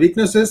there are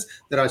weaknesses,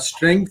 there are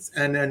strengths,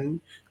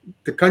 and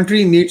the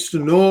country needs to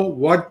know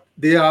what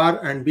they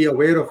are and be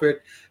aware of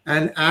it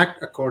and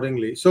act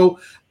accordingly. So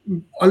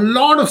a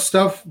lot of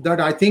stuff that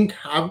I think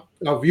have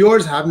our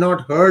viewers have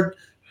not heard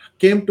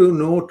came to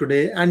know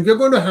today, and we're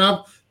going to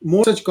have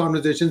more such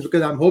conversations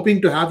because I'm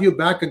hoping to have you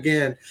back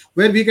again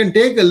where we can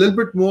take a little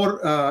bit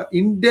more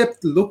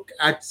in-depth look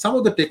at some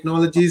of the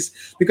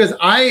technologies, because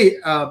I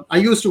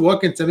used to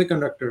work in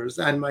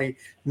semiconductors, and my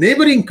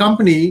neighboring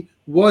company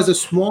was a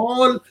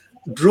small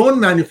drone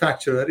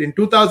manufacturer. In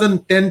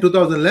 2010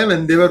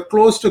 2011 they were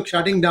close to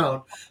shutting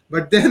down,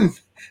 but then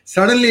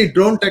suddenly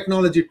drone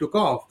technology took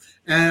off,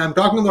 and I'm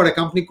talking about a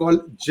company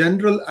called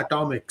General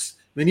Atomics.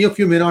 Many of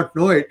you may not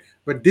know it,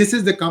 but this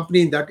is the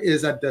company that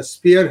is at the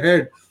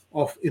spearhead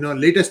of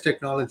latest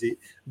technology.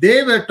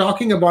 They were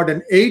talking about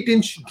an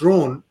 8-inch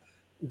drone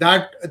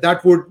that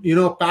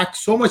would pack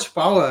so much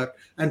power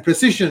and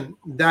precision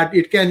that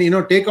it can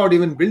take out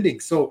even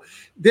buildings. So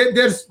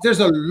there's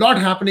a lot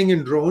happening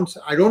in drones.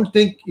 I don't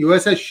think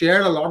US has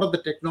shared a lot of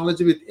the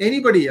technology with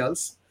anybody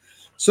else.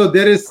 So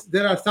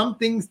there are some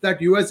things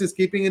that US is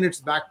keeping in its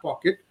back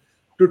pocket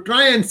to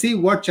try and see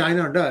what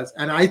China does.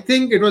 And I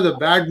think it was a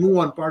bad move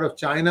on part of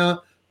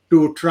China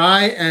to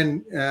try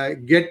and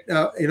get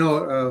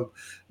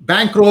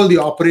bankroll the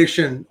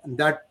operation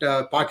that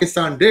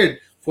Pakistan did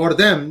for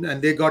them,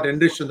 and they got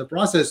enriched in the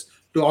process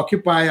to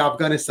occupy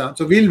Afghanistan.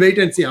 So we'll wait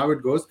and see how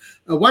it goes.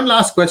 One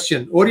last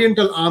question.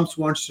 Oriental Arms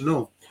wants to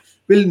know,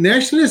 will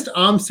nationalist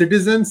armed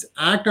citizens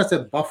act as a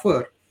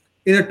buffer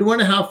in a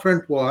 2.5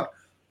 front war?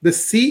 The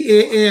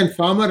CAA and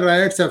farmer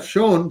riots have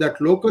shown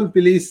that local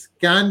police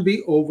can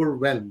be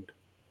overwhelmed.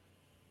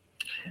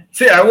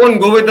 See, I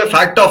won't go with the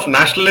fact of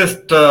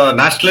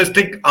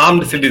nationalistic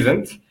armed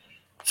citizens.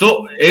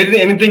 So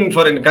anything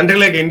for a country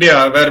like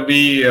India,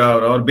 where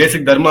our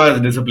basic dharma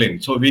is discipline.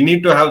 So we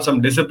need to have some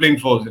discipline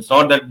force. It's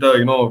not that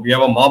we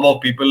have a mob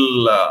of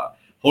people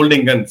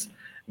holding guns.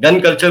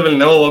 Gun culture will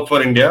never work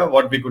for India.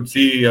 What we could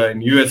see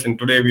in US and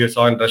today we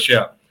saw in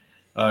Russia,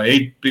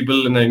 8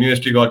 people in the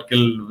university got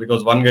killed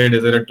because one guy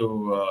decided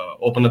to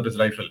open up his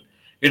rifle.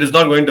 It is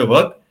not going to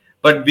work.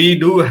 But we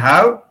do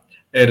have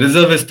a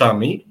reservist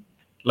army.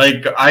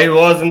 Like I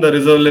was in the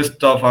reserve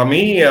list of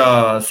army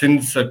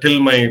since till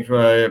my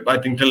I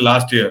think till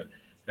last year,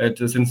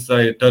 since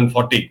I turned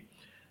 40.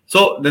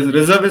 So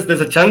there's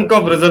a chunk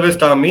of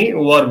reservist army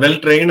who are well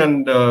trained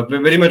and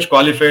very much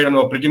qualified and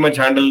are pretty much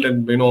handled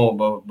in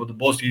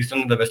both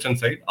eastern and the western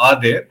side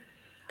are there.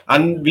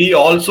 And we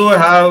also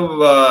have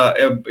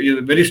a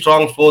very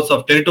strong force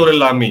of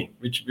territorial army,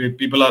 which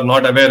people are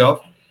not aware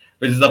of,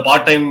 which is a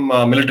part-time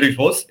military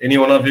force. Any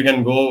one of you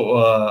can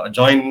go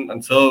join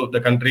and serve the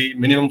country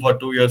minimum for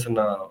 2 years and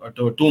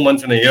 2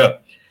 months in a year,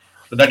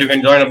 so that you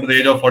can join up to the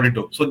age of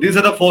 42. So these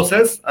are the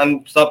forces,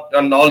 and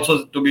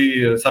also to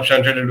be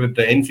substantiated with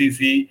the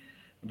NCC,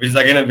 which is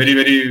again a very,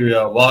 very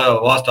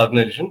vast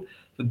organization.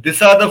 So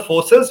these are the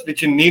forces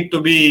which need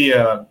to be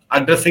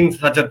addressing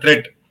such a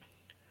threat,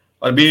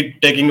 or be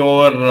it taking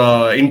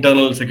over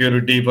internal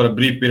security for a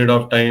brief period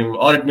of time,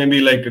 or it may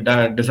be like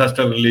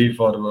disaster relief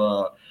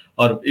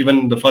or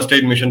even the first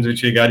aid missions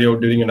which we carry out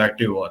during an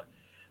active war.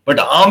 But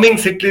arming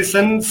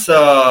citizens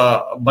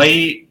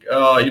by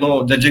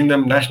judging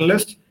them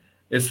nationalists,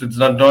 it's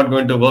not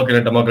going to work in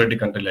a democratic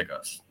country like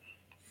us.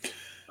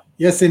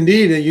 Yes,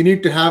 indeed. You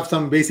need to have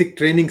some basic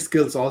training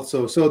skills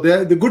also. So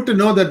they're good to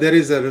know that there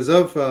is a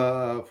reserve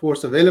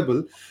force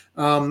available.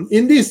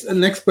 In this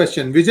next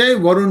question, Vijay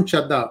Varun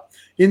Chadda,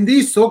 in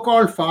these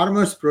so-called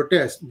farmers'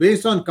 protests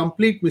based on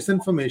complete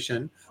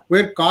misinformation,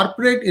 where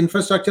corporate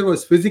infrastructure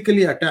was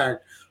physically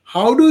attacked,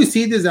 how do you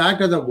see this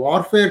act as a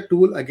warfare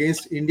tool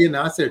against Indian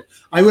assets?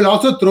 I will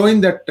also throw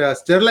in that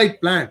Sterlite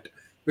plant,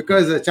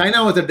 because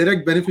China was a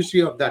direct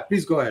beneficiary of that.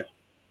 Please go ahead.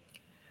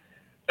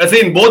 I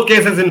see in both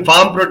cases, in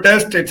farm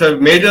protest, it's a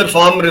major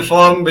farm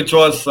reform which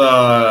was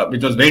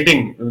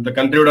waiting. The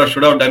country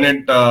should have done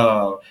it.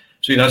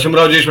 Sri Narasimha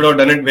Rao ji should have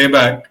done it way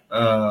back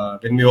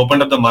when we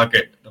opened up the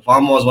market. The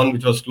farm was one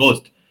which was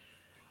closed.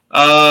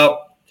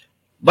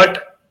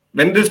 But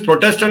when these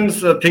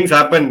Protestants things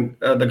happen,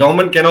 the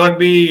government cannot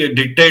be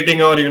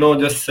dictating or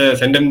just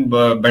send in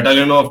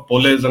battalion of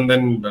police and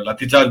then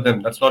lathi charge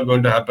them. That's not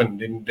going to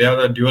happen. They have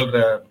a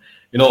dual,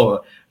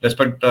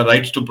 respect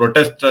rights to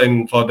protest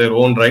for their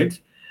own rights.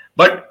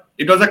 But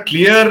it was a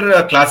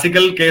clear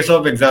classical case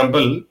of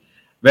example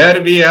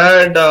where we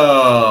had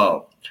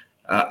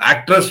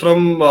actors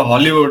from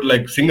Hollywood,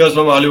 like singers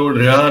from Hollywood,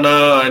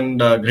 Rihanna and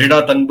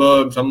Greta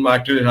Thunberg, some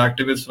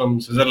activists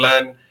from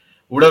Switzerland,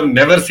 would have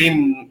never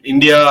seen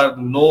India,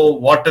 know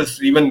what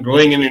is even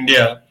growing in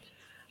India.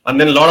 And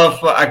then a lot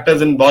of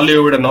actors in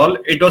Bollywood and all.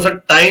 It was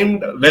a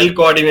timed,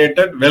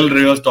 well-coordinated,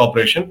 well-rehearsed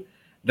operation.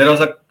 There was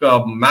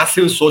a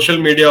massive social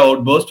media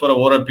outburst for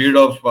over a period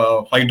of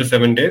 5 to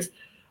 7 days.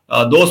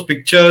 Those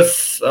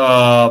pictures,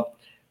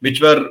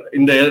 which were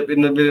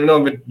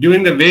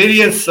during the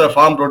various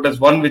farm protests,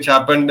 one which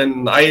happened,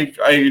 and I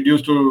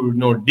used to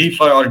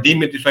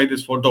demythify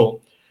this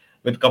photo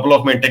with a couple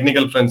of my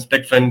technical friends,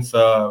 tech friends,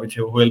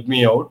 who helped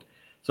me out.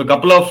 So a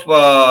couple of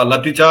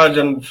Lathi charge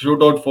and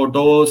shootout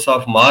photos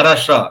of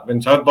Maharashtra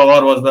when Sharad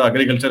Pawar was the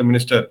agriculture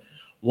minister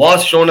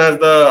was shown as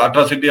the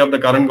atrocity of the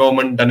current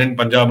government done in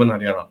Punjab and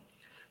Haryana.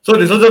 So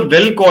this was a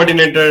well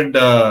coordinated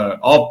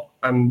op.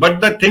 And but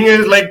the thing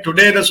is, like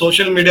today, the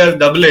social media is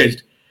double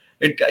edged.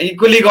 It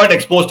equally got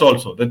exposed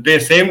also. The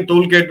same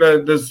toolkit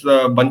where this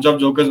bunch of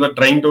jokers were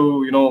trying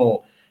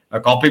to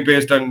copy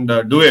paste and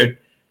do it.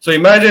 So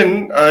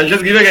imagine, I'll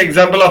just give you an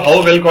example of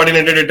how well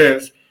coordinated it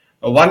is.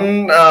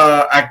 One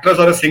actress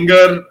or a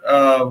singer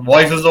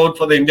voices out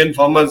for the Indian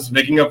farmers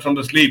waking up from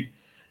the sleep,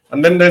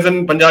 and then there's a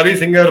Punjabi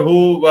singer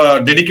who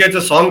dedicates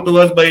a song to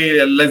us by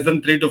less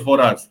than 3 to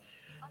 4 hours.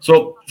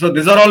 So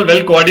these are all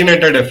well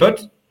coordinated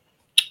efforts,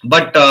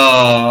 but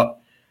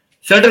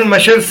certain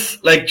measures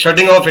like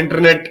shutting off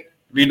internet,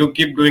 we do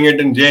keep doing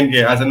it in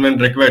J&K as and when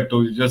required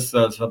to just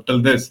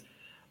subtle this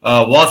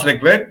was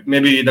required.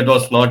 Maybe that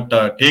was not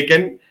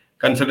taken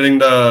considering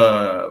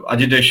the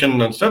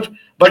agitation and stuff.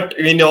 But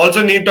we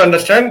also need to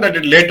understand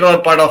that later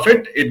on part of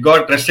it, it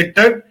got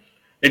restricted,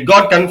 it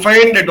got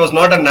confined. It was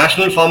not a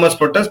national farmers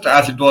protest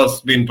as it was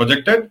being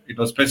projected. It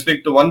was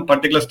specific to one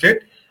particular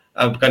state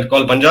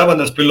called Punjab and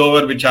the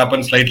spillover which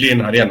happened slightly in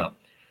Haryana.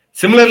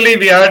 Similarly,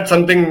 we had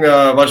something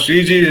what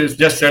Sriji has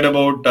just said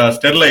about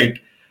Sterlite,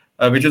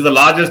 which is the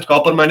largest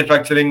copper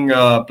manufacturing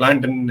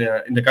plant in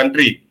the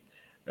country,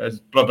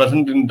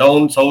 present in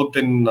down south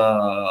in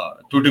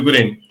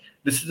Tuticorin.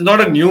 This is not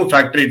a new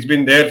factory. It's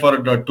been there for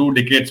 2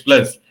 decades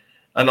plus.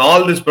 And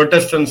all this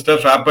protests and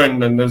stuff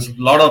happened, and there's a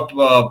lot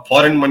of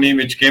foreign money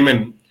which came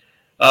in.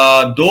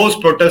 Those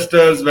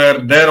protesters were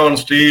there on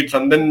streets,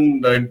 and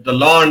then the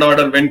law and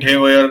order went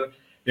haywire.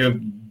 A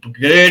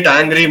great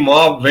angry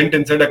mob went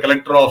inside a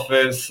collector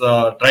office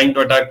trying to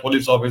attack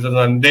police officers,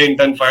 and they in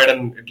turn fired,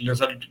 and it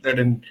resulted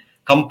in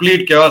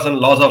complete chaos and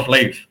loss of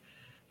life.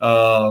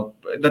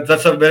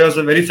 There was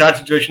a very sad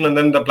situation, and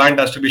then the plant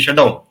has to be shut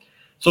down.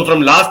 So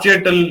from last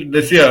year till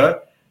this year,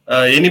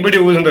 anybody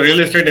who is in the real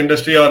estate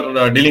industry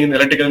or dealing in the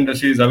electrical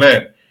industry is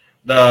aware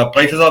the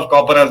prices of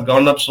copper has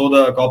gone up. So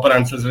the copper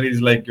accessories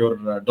like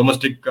your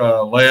domestic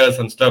wires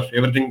and stuff,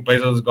 everything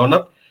prices has gone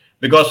up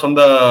because from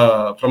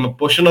a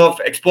portion of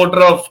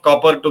exporter of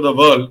copper to the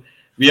world,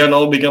 we have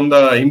now become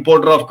the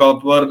importer of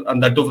copper,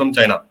 and that too from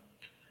China.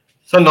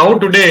 So now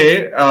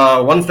today,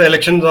 once the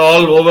elections are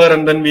all over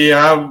and then we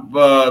have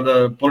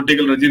the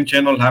political regime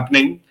change all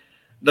happening,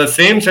 the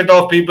same set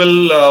of people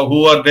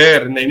who are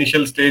there in the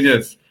initial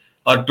stages,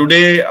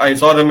 today I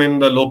saw them in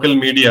the local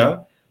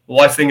media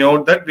voicing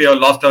out that we have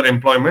lost our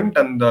employment,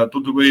 and the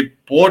Thoothukudi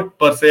port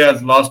per se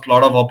has lost a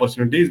lot of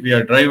opportunities. We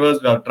have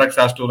drivers, we have trucks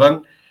has to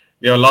run,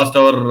 we have lost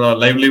our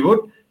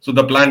livelihood, so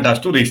the plant has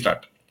to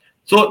restart.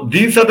 So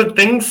these are the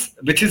things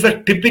which is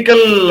a typical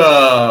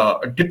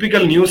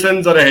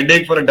nuisance or a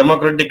headache for a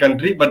democratic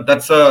country, but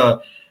that's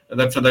the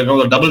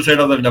double side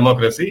of the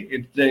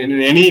democracy.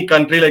 In any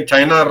country like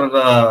China or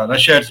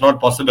Russia, it's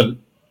not possible.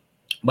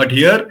 But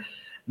here,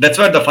 that's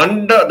why the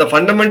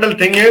fundamental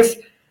thing is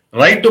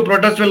right to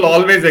protest will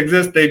always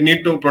exist. They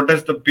need to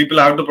protest. The people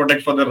have to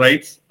protect for their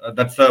rights.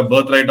 That's a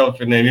birthright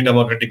of in any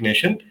democratic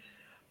nation.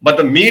 But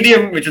the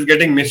medium which is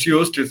getting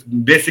misused is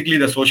basically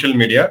the social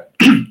media,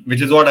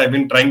 which is what I've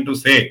been trying to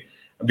say,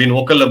 I've been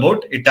vocal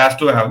about. It has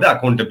to have the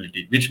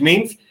accountability, which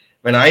means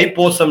when I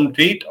post some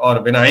tweet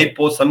or when I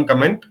post some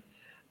comment,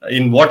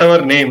 in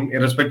whatever name,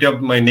 irrespective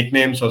of my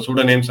nicknames or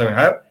pseudonyms I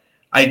have,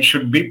 I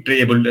should be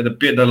able to,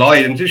 the law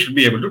agency should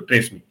be able to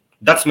trace me.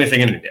 That's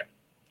missing in India.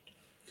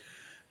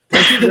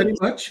 Thank you very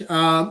much.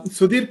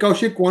 Sudhir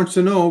Kaushik wants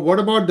to know, what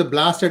about the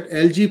blast at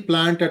LG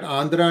plant at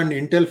Andhra and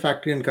Intel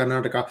factory in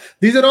Karnataka?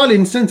 These are all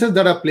instances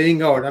that are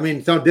playing out. I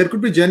mean, so there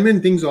could be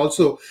genuine things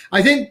also.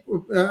 I think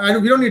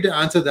we don't need to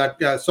answer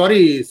that.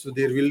 Sorry,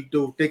 Sudhir,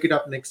 we'll take it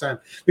up next time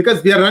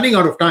because we are running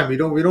out of time. We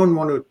don't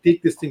want to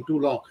take this thing too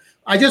long.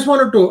 I just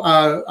wanted to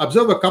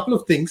observe a couple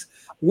of things.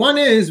 One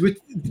is,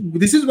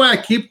 this is why I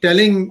keep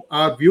telling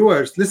our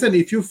viewers, listen,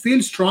 if you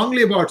feel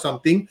strongly about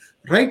something,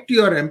 write to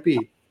your MP.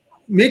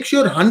 Make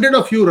sure 100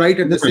 of you write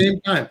at the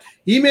same time.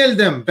 Email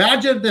them,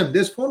 badger them.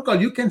 There's phone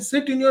call. You can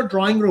sit in your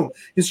drawing room.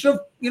 Instead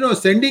of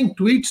sending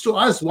tweets to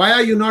us, why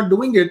are you not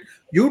doing it?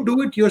 You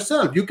do it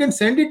yourself. You can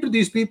send it to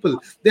these people.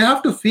 They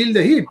have to feel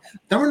the heat.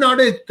 Tamil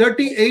Nadu,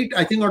 38,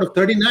 I think, out of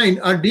 39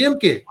 are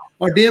DMK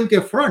or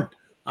DMK front.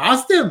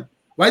 Ask them.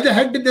 Why the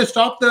heck did they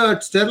stop the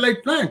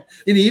Sterlite plant?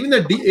 And even the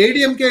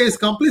ADMK is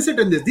complicit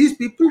in this. These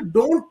people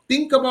don't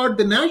think about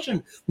the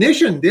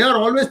nation. They are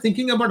always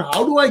thinking about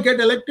how do I get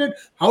elected?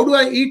 How do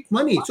I eat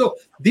money? So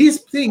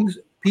these things,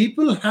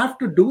 people have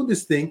to do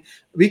this thing.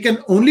 We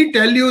can only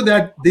tell you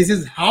that this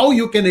is how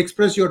you can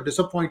express your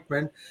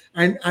disappointment.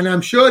 And I'm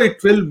sure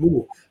it will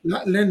move.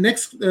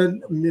 Next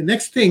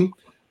thing,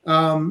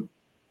 we'll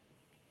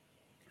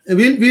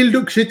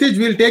do, Kshitij,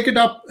 we'll take it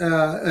up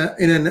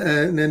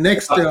in the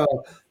next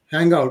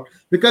hangout,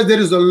 because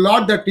there is a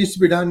lot that needs to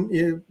be done.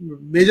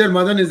 Major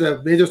Madan is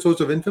a major source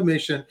of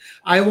information.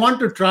 I want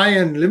to try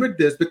and limit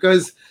this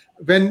because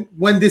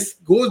when this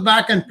goes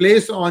back and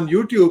plays on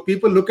YouTube,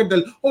 people look at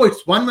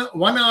it's 1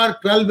 hour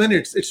 12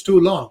 minutes. It's too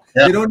long.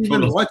 Yeah, They don't so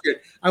even watch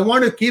it. I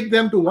want to keep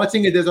them to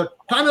watching it. There's a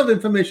ton of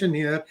information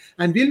here,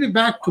 and we'll be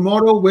back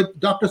tomorrow with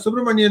Dr.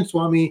 Subramanian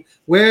Swamy,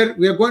 where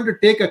we are going to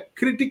take a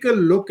critical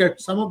look at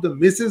some of the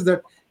misses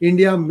that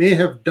India may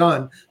have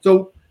done.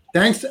 So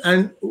thanks,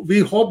 and we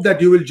hope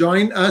that you will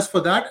join us for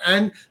that.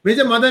 And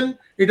Major Madan,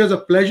 it was a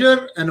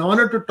pleasure, an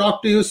honor to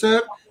talk to you,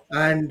 sir.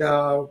 And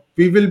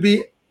we will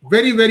be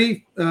very,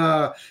 very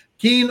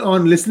keen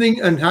on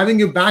listening and having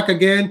you back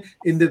again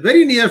in the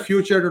very near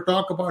future to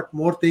talk about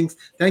more things.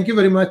 Thank you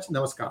very much.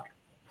 Namaskar.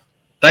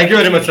 thank you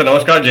very much, sir.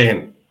 Namaskar, Jai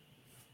Hind.